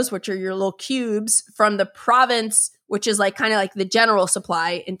caballeros, which are your little cubes, from the province, which is like kind of like the general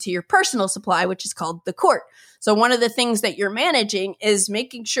supply, into your personal supply, which is called the court. So one of the things that you're managing is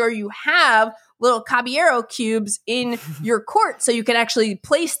making sure you have little caballero cubes in your court so you can actually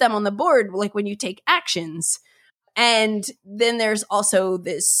place them on the board, like when you take actions. And then there's also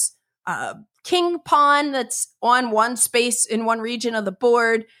this king pawn that's on one space in one region of the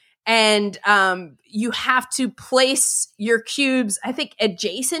board. And you have to place your cubes, I think,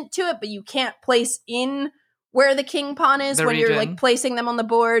 adjacent to it, but you can't place in where the king pawn is when you're like placing them on the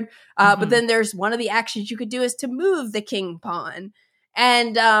board. But then there's one of the actions you could do is to move the king pawn.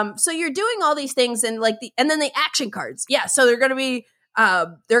 And so you're doing all these things, and then the action cards. Yeah, so there are going to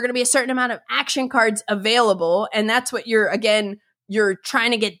be a certain amount of action cards available, and that's what you're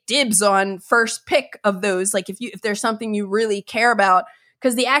trying to get dibs on first pick of those. Like if there's something you really care about,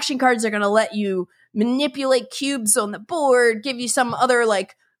 because the action cards are going to let you manipulate cubes on the board, give you some other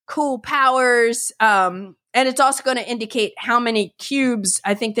like cool powers, and it's also going to indicate how many cubes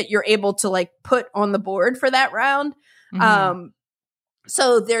I think that you're able to like put on the board for that round.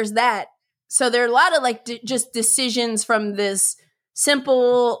 So there's that. So there are a lot of like just decisions from this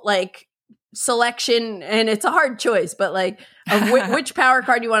simple like selection, and it's a hard choice, but like of which power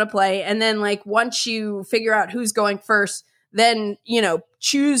card you want to play. And then like once you figure out who's going first, then,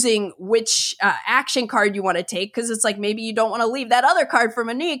 choosing which action card you want to take, because it's like maybe you don't want to leave that other card for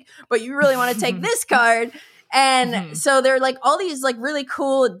Monique, but you really want to take this card. And so there are like all these like really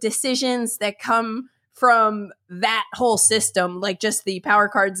cool decisions that come from that whole system, like just the power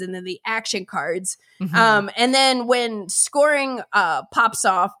cards and then the action cards. And then when scoring pops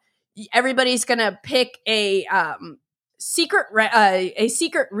off, everybody's going to pick a secret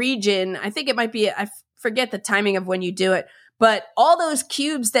region. I think it might be, I forget the timing of when you do it, but all those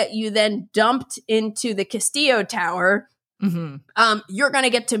cubes that you then dumped into the Castillo Tower, you're going to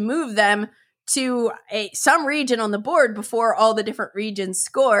get to move them to some region on the board before all the different regions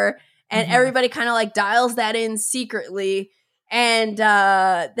score. And everybody kind of like dials that in secretly. And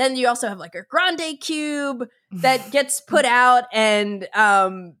then you also have like a grande cube that gets put out. And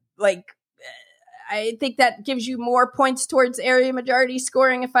I think that gives you more points towards area majority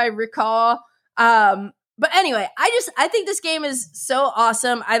scoring, if I recall. But anyway, I think this game is so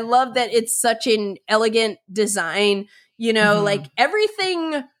awesome. I love that it's such an elegant design, like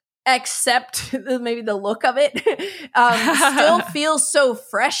everything except maybe the look of it still feels so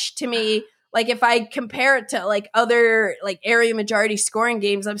fresh to me. Like if I compare it to like other like area majority scoring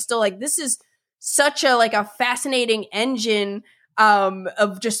games, I'm still like, this is such a fascinating engine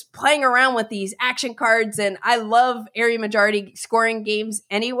of just playing around with these action cards. And I love area majority scoring games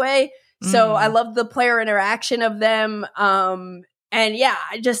anyway. So I love the player interaction of them. And yeah,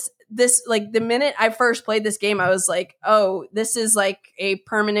 this like the minute I first played this game, I was like, oh, this is like a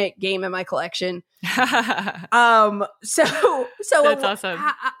permanent game in my collection. So that's awesome.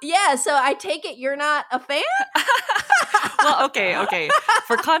 Yeah. So I take it you're not a fan? Well, okay.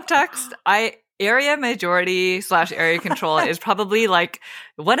 For context, area majority / area control is probably like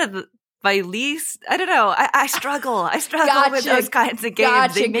one of my least, I don't know. I struggle Gotcha. with those kinds of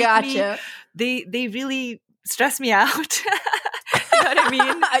games. They make Gotcha. me, they really stress me out. You know what I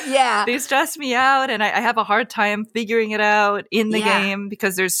mean? Yeah. They stress me out, and I have a hard time figuring it out in the game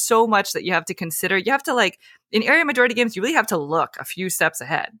because there's so much that you have to consider. You have to like, in area majority games, you really have to look a few steps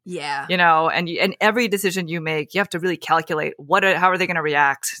ahead. Yeah. And every decision you make, you have to really calculate how are they going to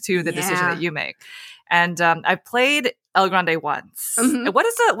react to the decision that you make. And I've played El Grande once.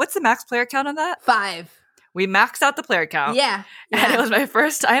 What's the max player count on that? 5. We maxed out the player count. Yeah. And it was my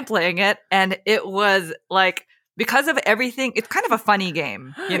first time playing it. And it was like, because of everything, it's kind of a funny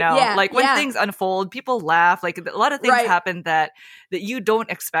game, like when things unfold, people laugh, like a lot of things happen that you don't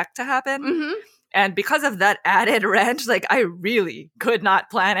expect to happen. And because of that added wrench, like I really could not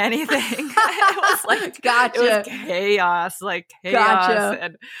plan anything. It was like, Gotcha. It was chaos. Gotcha.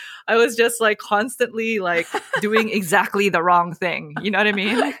 And I was just like constantly like doing exactly the wrong thing. You know what I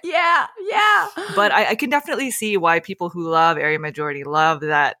mean? Yeah. But I can definitely see why people who love area majority love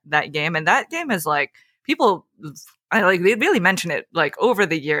that game. And that game is like, people, they really mention it like over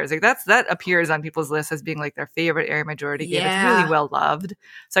the years. Like that appears on people's lists as being like their favorite area majority game. It's really well loved.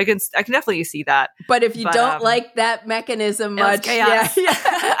 So I can definitely see that. But if you don't like that mechanism much, you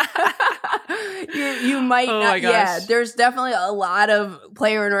might not. My gosh. Yeah, there's definitely a lot of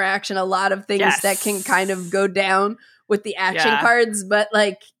player interaction, a lot of things that can kind of go down with the action cards. But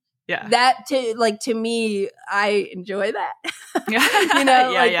like, that to me, I enjoy that.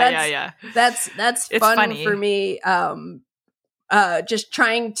 That's That's it's fun funny for me. just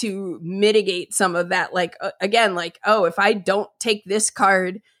trying to mitigate some of that. Like, again, like, oh, if I don't take this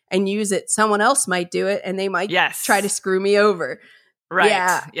card and use it, someone else might do it and they might try to screw me over. Right.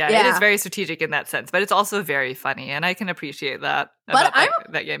 Yeah. It is very strategic in that sense, but it's also very funny, and I can appreciate that about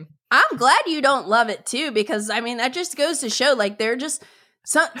that game. I'm glad you don't love it too, because I mean, that just goes to show, like, they're just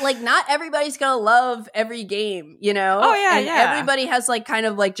like, not everybody's gonna love every game, you know? Oh yeah, and everybody has like kind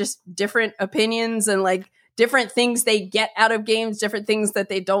of like just different opinions and like different things they get out of games, different things that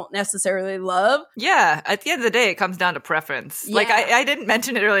they don't necessarily love. Yeah, at the end of the day, it comes down to preference. Yeah. Like, I didn't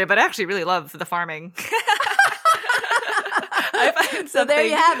mention it earlier, but I actually really love the farming. So there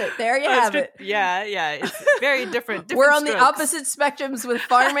you have it. There you have it. Yeah. It's very different We're on strokes. the opposite spectrums with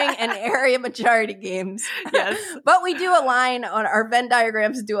farming and area majority games. Yes. But we do align on our Venn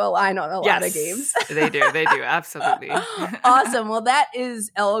diagrams, do align on a lot of games. They do. Absolutely. Awesome. Well, that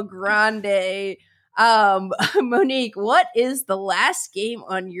is El Grande. Monique, what is the last game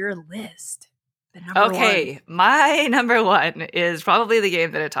on your list? Okay, my number one is probably the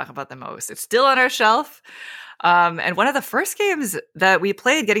game that I talk about the most. It's still on our shelf. And one of the first games that we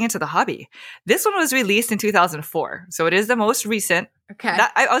played getting into the hobby. This one was released in 2004. So it is the most recent. Okay.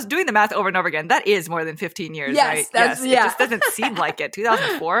 I was doing the math over and over again. That is more than 15 years, right? Yes. It just doesn't seem like it.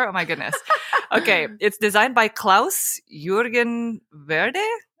 2004? Oh my goodness. Okay. It's designed by Klaus Jürgen Verde,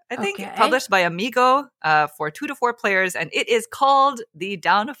 I think. Okay. Published by Amigo for 2 to 4 players. And it is called The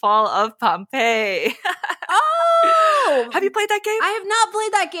Downfall of Pompeii. Oh! Have you played that game? I have not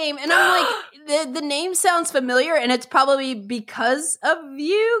played that game. And I'm like, the name sounds familiar, and it's probably because of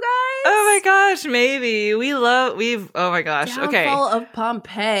you guys? Oh my gosh, maybe. Oh my gosh. Downfall of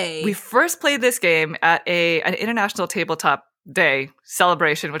Pompeii. We first played this game at an international tabletop day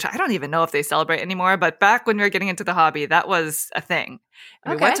celebration, which I don't even know if they celebrate anymore, but back when we were getting into the hobby, that was a thing.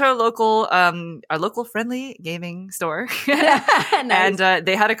 We went to our local friendly gaming store Nice. And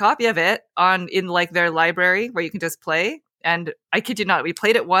they had a copy of it in like their library where you can just play. And I kid you not, we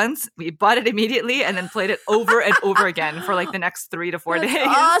played it once, we bought it immediately, and then played it over and over again for like the next 3 to 4 days.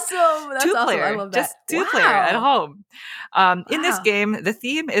 Awesome. That's 2-player. Awesome. I love that. Just 2-player at home. In this game, the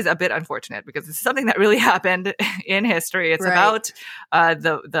theme is a bit unfortunate because it's something that really happened in history. It's about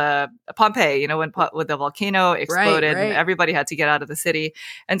the Pompeii, when the volcano exploded and everybody had to get out of the city.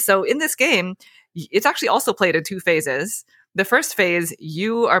 And so in this game, it's actually also played in 2 phases. The first phase,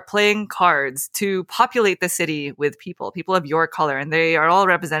 you are playing cards to populate the city with people of your color, and they are all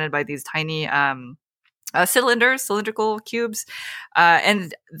represented by these tiny cylindrical cubes.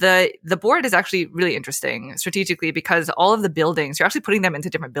 And the board is actually really interesting strategically because all of the buildings, you're actually putting them into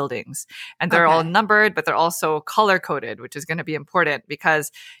different buildings, and they're all numbered, but they're also color coded, which is going to be important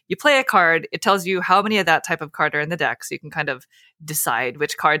because you play a card, it tells you how many of that type of card are in the deck. So you can kind of decide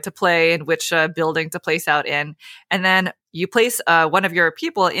which card to play and which building to place out in. And then you place one of your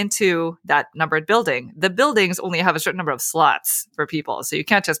people into that numbered building. The buildings only have a certain number of slots for people. So you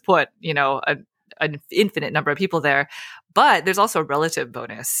can't just put, an infinite number of people there, but there's also a relative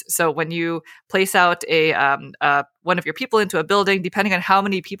bonus. So when you place out one of your people into a building, depending on how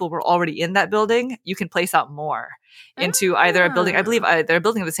many people were already in that building, you can place out more into either a building, I believe they're a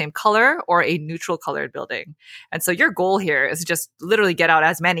building of the same color or a neutral colored building. And so your goal here is to just literally get out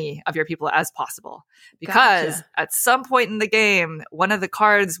as many of your people as possible, because at some point in the game, one of the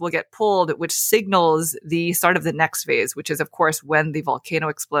cards will get pulled, which signals the start of the next phase, which is of course when the volcano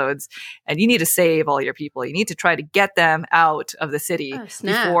explodes, and you need to save all your people. You need to try to get them out of the city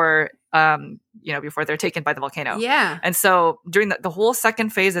before they're taken by the volcano. Yeah. And so during the whole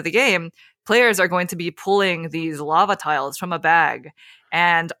second phase of the game, players are going to be pulling these lava tiles from a bag.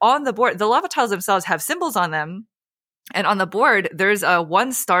 And on the board, the lava tiles themselves have symbols on them. And on the board, there's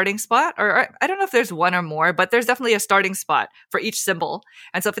one starting spot, or I don't know if there's one or more, but there's definitely a starting spot for each symbol.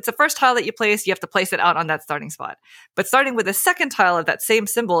 And so if it's the first tile that you place, you have to place it out on that starting spot. But starting with the second tile of that same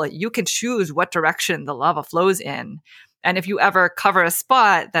symbol, you can choose what direction the lava flows in. And if you ever cover a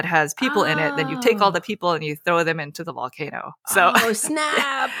spot that has people in it, then you take all the people and you throw them into the volcano. So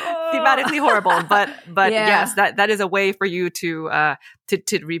snap! Thematically horrible, but yes, that is a way for you to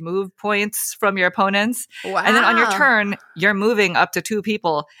remove points from your opponents. Wow. And then on your turn, you're moving up to 2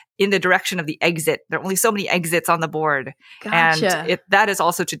 people in the direction of the exit. There are only so many exits on the board. Gotcha. And that is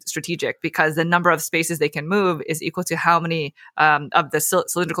also strategic because the number of spaces they can move is equal to how many of the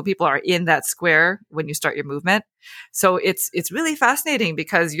cylindrical people are in that square when you start your movement. So it's really fascinating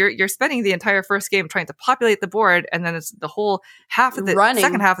because you're spending the entire first game trying to populate the board, and then it's the whole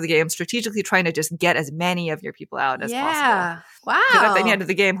second half of the game strategically trying to just get as many of your people out as possible. Wow. Because at the end of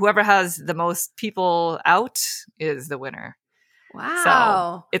the game, whoever has the most people out is the winner. Wow.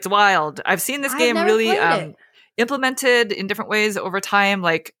 So it's wild. I've seen this game really implemented in different ways over time.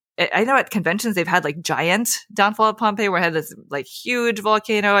 Like, I know at conventions they've had like giant Downfall of Pompeii where it had this like huge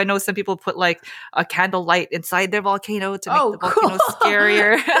volcano. I know some people put like a candle light inside their volcano to make the volcano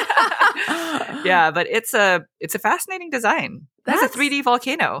scarier. Yeah, but it's a fascinating design. That's a 3D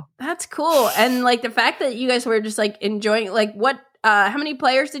volcano. That's cool. And like the fact that you guys were just like enjoying, like what, how many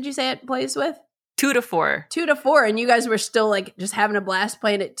players did you say it plays with? 2 to 4. 2 to 4, and you guys were still like just having a blast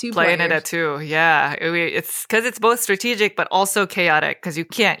playing it 2 playing players. It at 2, yeah. It's because it's both strategic but also chaotic because you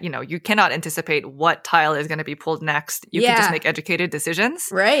cannot anticipate what tile is going to be pulled next. You can just make educated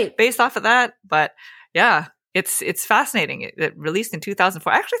decisions based off of that. But yeah, it's fascinating. It released in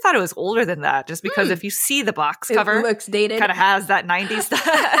 2004. I actually thought it was older than that, just because if you see the box cover, it looks dated. Kind of has that 90s,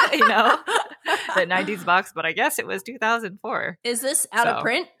 that 90s box. But I guess it was 2004. Is this out of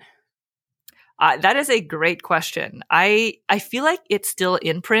print? That is a great question. I feel like it's still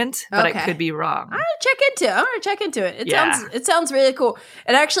in print, but I could be wrong. I'm gonna check into it. It sounds really cool.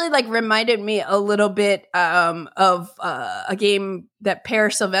 It actually like reminded me a little bit of a game that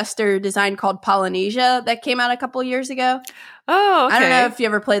Per Sylvester designed called Polynesia that came out a couple years ago. Oh, okay. I don't know if you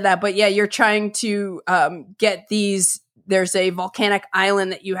ever played that, but yeah, you're trying to get these. There's a volcanic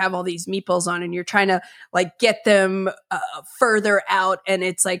island that you have all these meeples on, and you're trying to like get them further out. And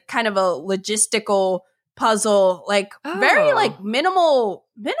it's like kind of a logistical puzzle, like very like minimal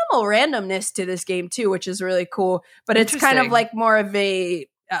randomness to this game too, which is really cool. But it's kind of like more of a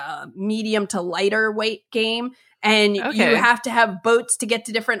medium to lighter weight game. And you have to have boats to get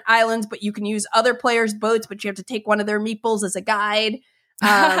to different islands, but you can use other players' boats, but you have to take one of their meeples as a guide.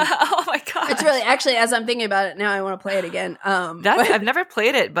 Oh my god! It's really actually, as I'm thinking about it now, I want to play it again. I've never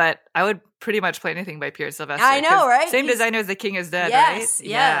played it, but I would pretty much play anything by Pierre Sylvester. I know, right? Same designer as The King Is Dead, yes, right?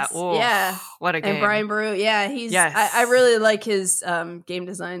 Yes, yeah. What a game! And Brian Baru, I really like his game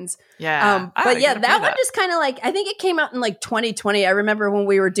designs. Yeah, but yeah, that one just kind of like I think it came out in like 2020. I remember when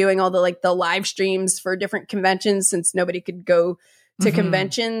we were doing all the live streams for different conventions since nobody could go to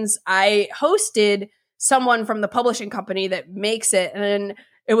conventions. I hosted someone from the publishing company that makes it. And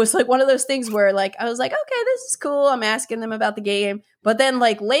it was like one of those things where like, I was like, okay, this is cool. I'm asking them about the game. But then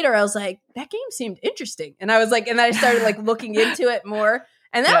like later I was like, that game seemed interesting. And I was like, and then I started like looking into it more.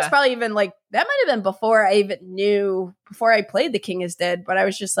 And that was probably even like, that might've been before I played The King Is Dead. But I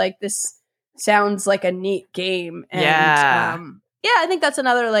was just like, this sounds like a neat game. And I think that's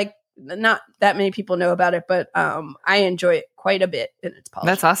another like, not that many people know about it, but I enjoy it quite a bit in its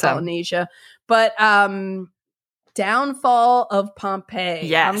That's awesome. Polynesia. But Downfall of Pompeii.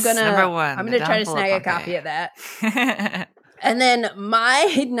 Yes, number 1. I'm gonna try to snag a copy of that. And then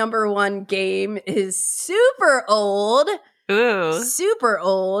my number 1 game is super old. Ooh. Super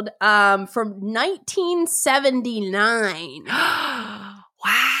old. From 1979. Wow.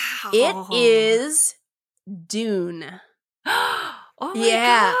 It is Dune. Oh my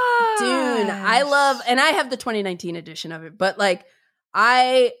gosh. Dune. I love, and I have the 2019 edition of it, but like,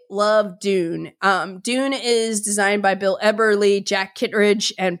 I love Dune. Dune is designed by Bill Eberly, Jack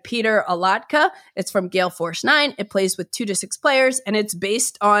Kittredge, and Peter Alatka. It's from Gale Force 9. It plays with 2 to 6 players, and it's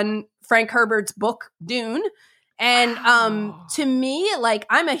based on Frank Herbert's book, Dune. And to me, like,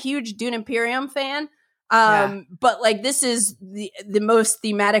 I'm a huge Dune Imperium fan. But like, this is the most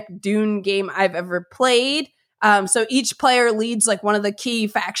thematic Dune game I've ever played. So each player leads like one of the key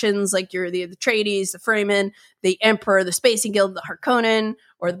factions, like you're the Atreides, the Fremen, the Emperor, the Spacing Guild, the Harkonnen,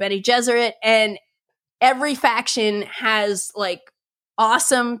 or the Bene Gesserit. And every faction has like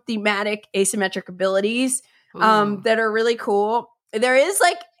awesome thematic asymmetric abilities that are really cool. There is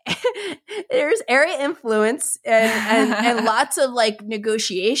like, there's area influence and lots of like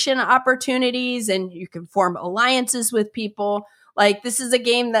negotiation opportunities, and you can form alliances with people. Like, this is a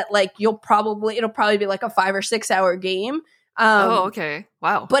game that like it'll probably be like a 5 or 6 hour game. Okay.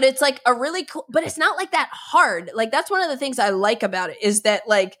 Wow. But it's like a really cool, but it's not like that hard. Like, that's one of the things I like about it is that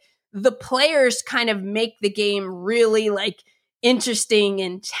like the players kind of make the game really like interesting,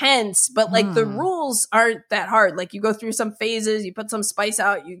 intense, but like the rules aren't that hard. Like, you go through some phases, you put some spice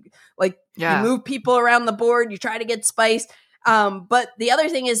out, you move people around the board, you try to get spice. But the other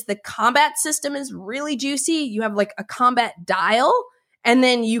thing is the combat system is really juicy. You have like a combat dial, and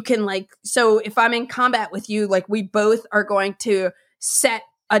then you can like, so if I'm in combat with you, like we both are going to set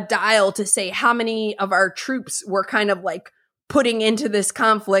a dial to say how many of our troops we're kind of like putting into this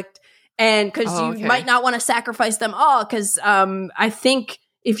conflict. And cause you might not want to sacrifice them all. Cause, I think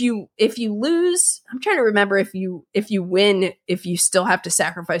if you lose, I'm trying to remember if you win, if you still have to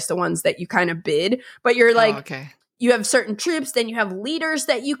sacrifice the ones that you kind of bid, but you're like, you have certain troops, then you have leaders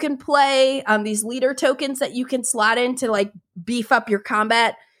that you can play, these leader tokens that you can slot in to like beef up your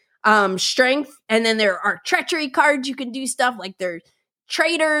combat. strength, and then there are treachery cards. You can do stuff like they're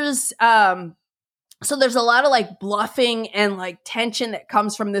traitors. So there's a lot of like bluffing and like tension that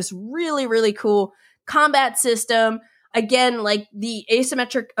comes from this really, really cool combat system. Again, like the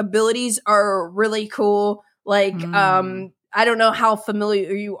asymmetric abilities are really cool. Like, I don't know how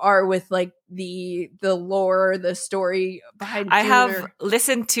familiar you are with like the lore, the story behind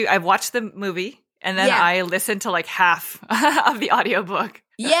Dune. I've watched the movie, and then I listened to like half of the audiobook.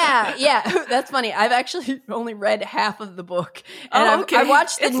 Yeah. That's funny. I've actually only read half of the book. And okay. I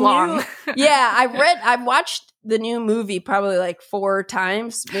watched the it's long. I've watched the new movie probably like 4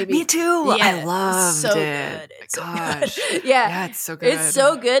 times. Maybe. Me too. Yeah, I loved it. Good. It's Gosh. so good. Yeah, it's so good. It's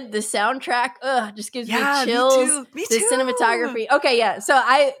so good. The soundtrack, just gives me chills. Me too. The cinematography. Okay, yeah. So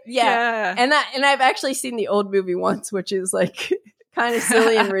and I've actually seen the old movie once, which is like kind of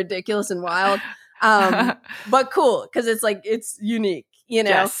silly and ridiculous and wild. But cool because it's like it's unique. You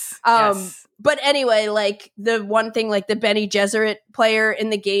know, yes. But anyway, like the one thing, like the Bene Gesserit player in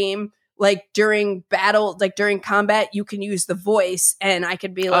the game, like during battle, like during combat, you can use the voice, and I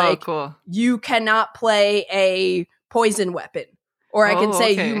could be like, cool. You cannot play a poison weapon, or I can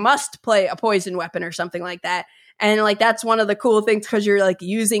say you must play a poison weapon or something like that. And like that's one of the cool things because you're like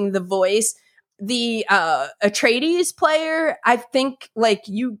using the voice. The Atreides player, I think, like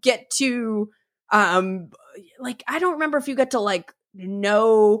you get to, like I don't remember if you get to like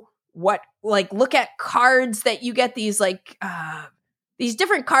know what, like look at cards that you get these like these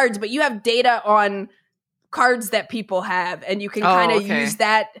different cards, but you have data on cards that people have, and you can kind of use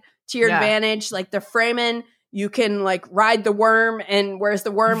that to your advantage. Like the Fremen, you can like ride the worm, and whereas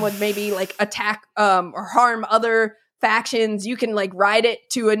the worm would maybe like attack or harm other factions, you can like ride it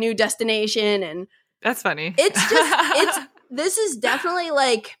to a new destination. And that's funny. It's just this is definitely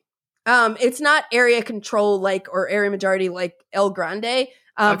like it's not area control like or area majority like El Grande,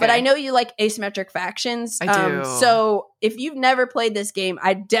 but I know you like asymmetric factions. I do. So if you've never played this game,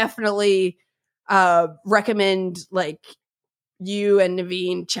 I definitely recommend like you and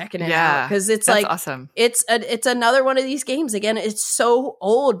Naveen checking it out because it's like awesome. It's another one of these games. Again, it's so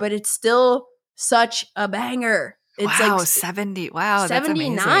old, but it's still such a banger. It's like 70. Wow,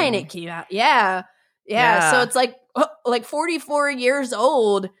 79 it came out. Yeah. So it's like 44 years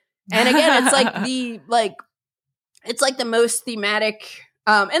old. And again, it's like it's like the most thematic.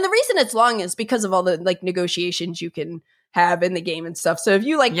 And the reason it's long is because of all the like negotiations you can have in the game and stuff. So if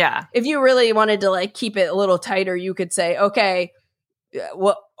you like, if you really wanted to like keep it a little tighter, you could say, okay,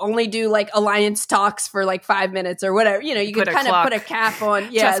 we'll only do like alliance talks for like 5 minutes or whatever. You know, you could kind of put a cap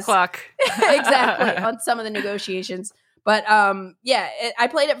on. Chess clock. Exactly. On some of the negotiations. But I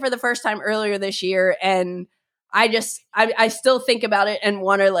played it for the first time earlier this year, and I still think about it and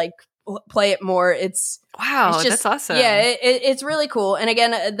want to like play it more. It's just, that's awesome. Yeah, it's really cool. And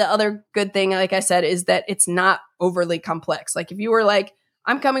again, the other good thing, like I said, is that it's not overly complex. Like if you were like,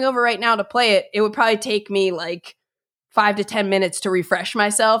 I'm coming over right now to play it, it would probably take me like 5 to 10 minutes to refresh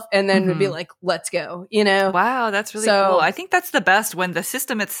myself, and then it'd be like, let's go, you know? Wow, that's really cool. I think that's the best when the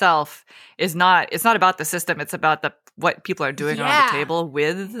system itself it's not about the system, it's about what people are doing around the table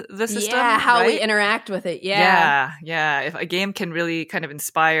with the system. Yeah, how we interact with it. Yeah. If a game can really kind of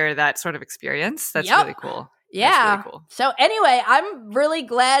inspire that sort of experience, that's really cool. Yeah. That's really cool. So anyway, I'm really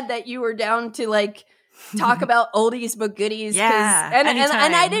glad that you were down to like talk about oldies but goodies. Yeah, and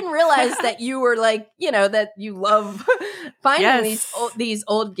I didn't realize that you were like, you know, that you love finding these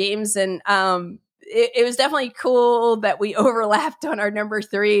old games. And it was definitely cool that we overlapped on our number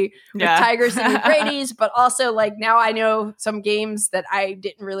 3 with Tigers and Euphrates, but also like now I know some games that I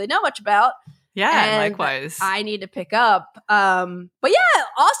didn't really know much about. Yeah, likewise. I need to pick up. But yeah,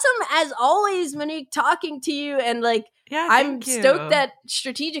 awesome as always, Monique, talking to you. And like, I'm stoked that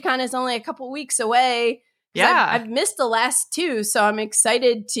Strategicon is only a couple weeks away. Yeah. I've missed the last 2, so I'm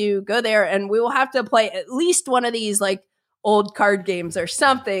excited to go there, and we will have to play at least one of these like old card games or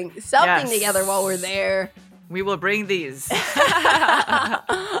something together while we're there. We will bring these. Awesome.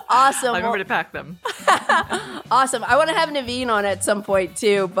 I'll remember to pack them. Awesome. I want to have Naveen on at some point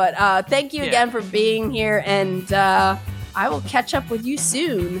too, but thank you again for being here, and I will catch up with you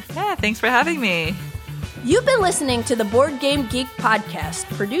soon. Yeah, thanks for having me. You've been listening to the Board Game Geek podcast,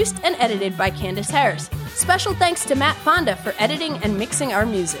 produced and edited by Candace Harris. Special thanks to Matt Fonda for editing and mixing our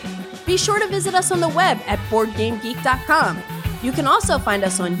music. Be sure to visit us on the web at BoardGameGeek.com. You can also find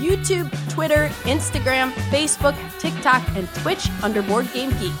us on YouTube, Twitter, Instagram, Facebook, TikTok, and Twitch under Board Game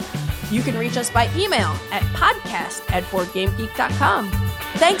Geek. You can reach us by email at podcast@BoardGameGeek.com.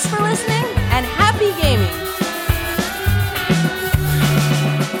 Thanks for listening, and happy gaming!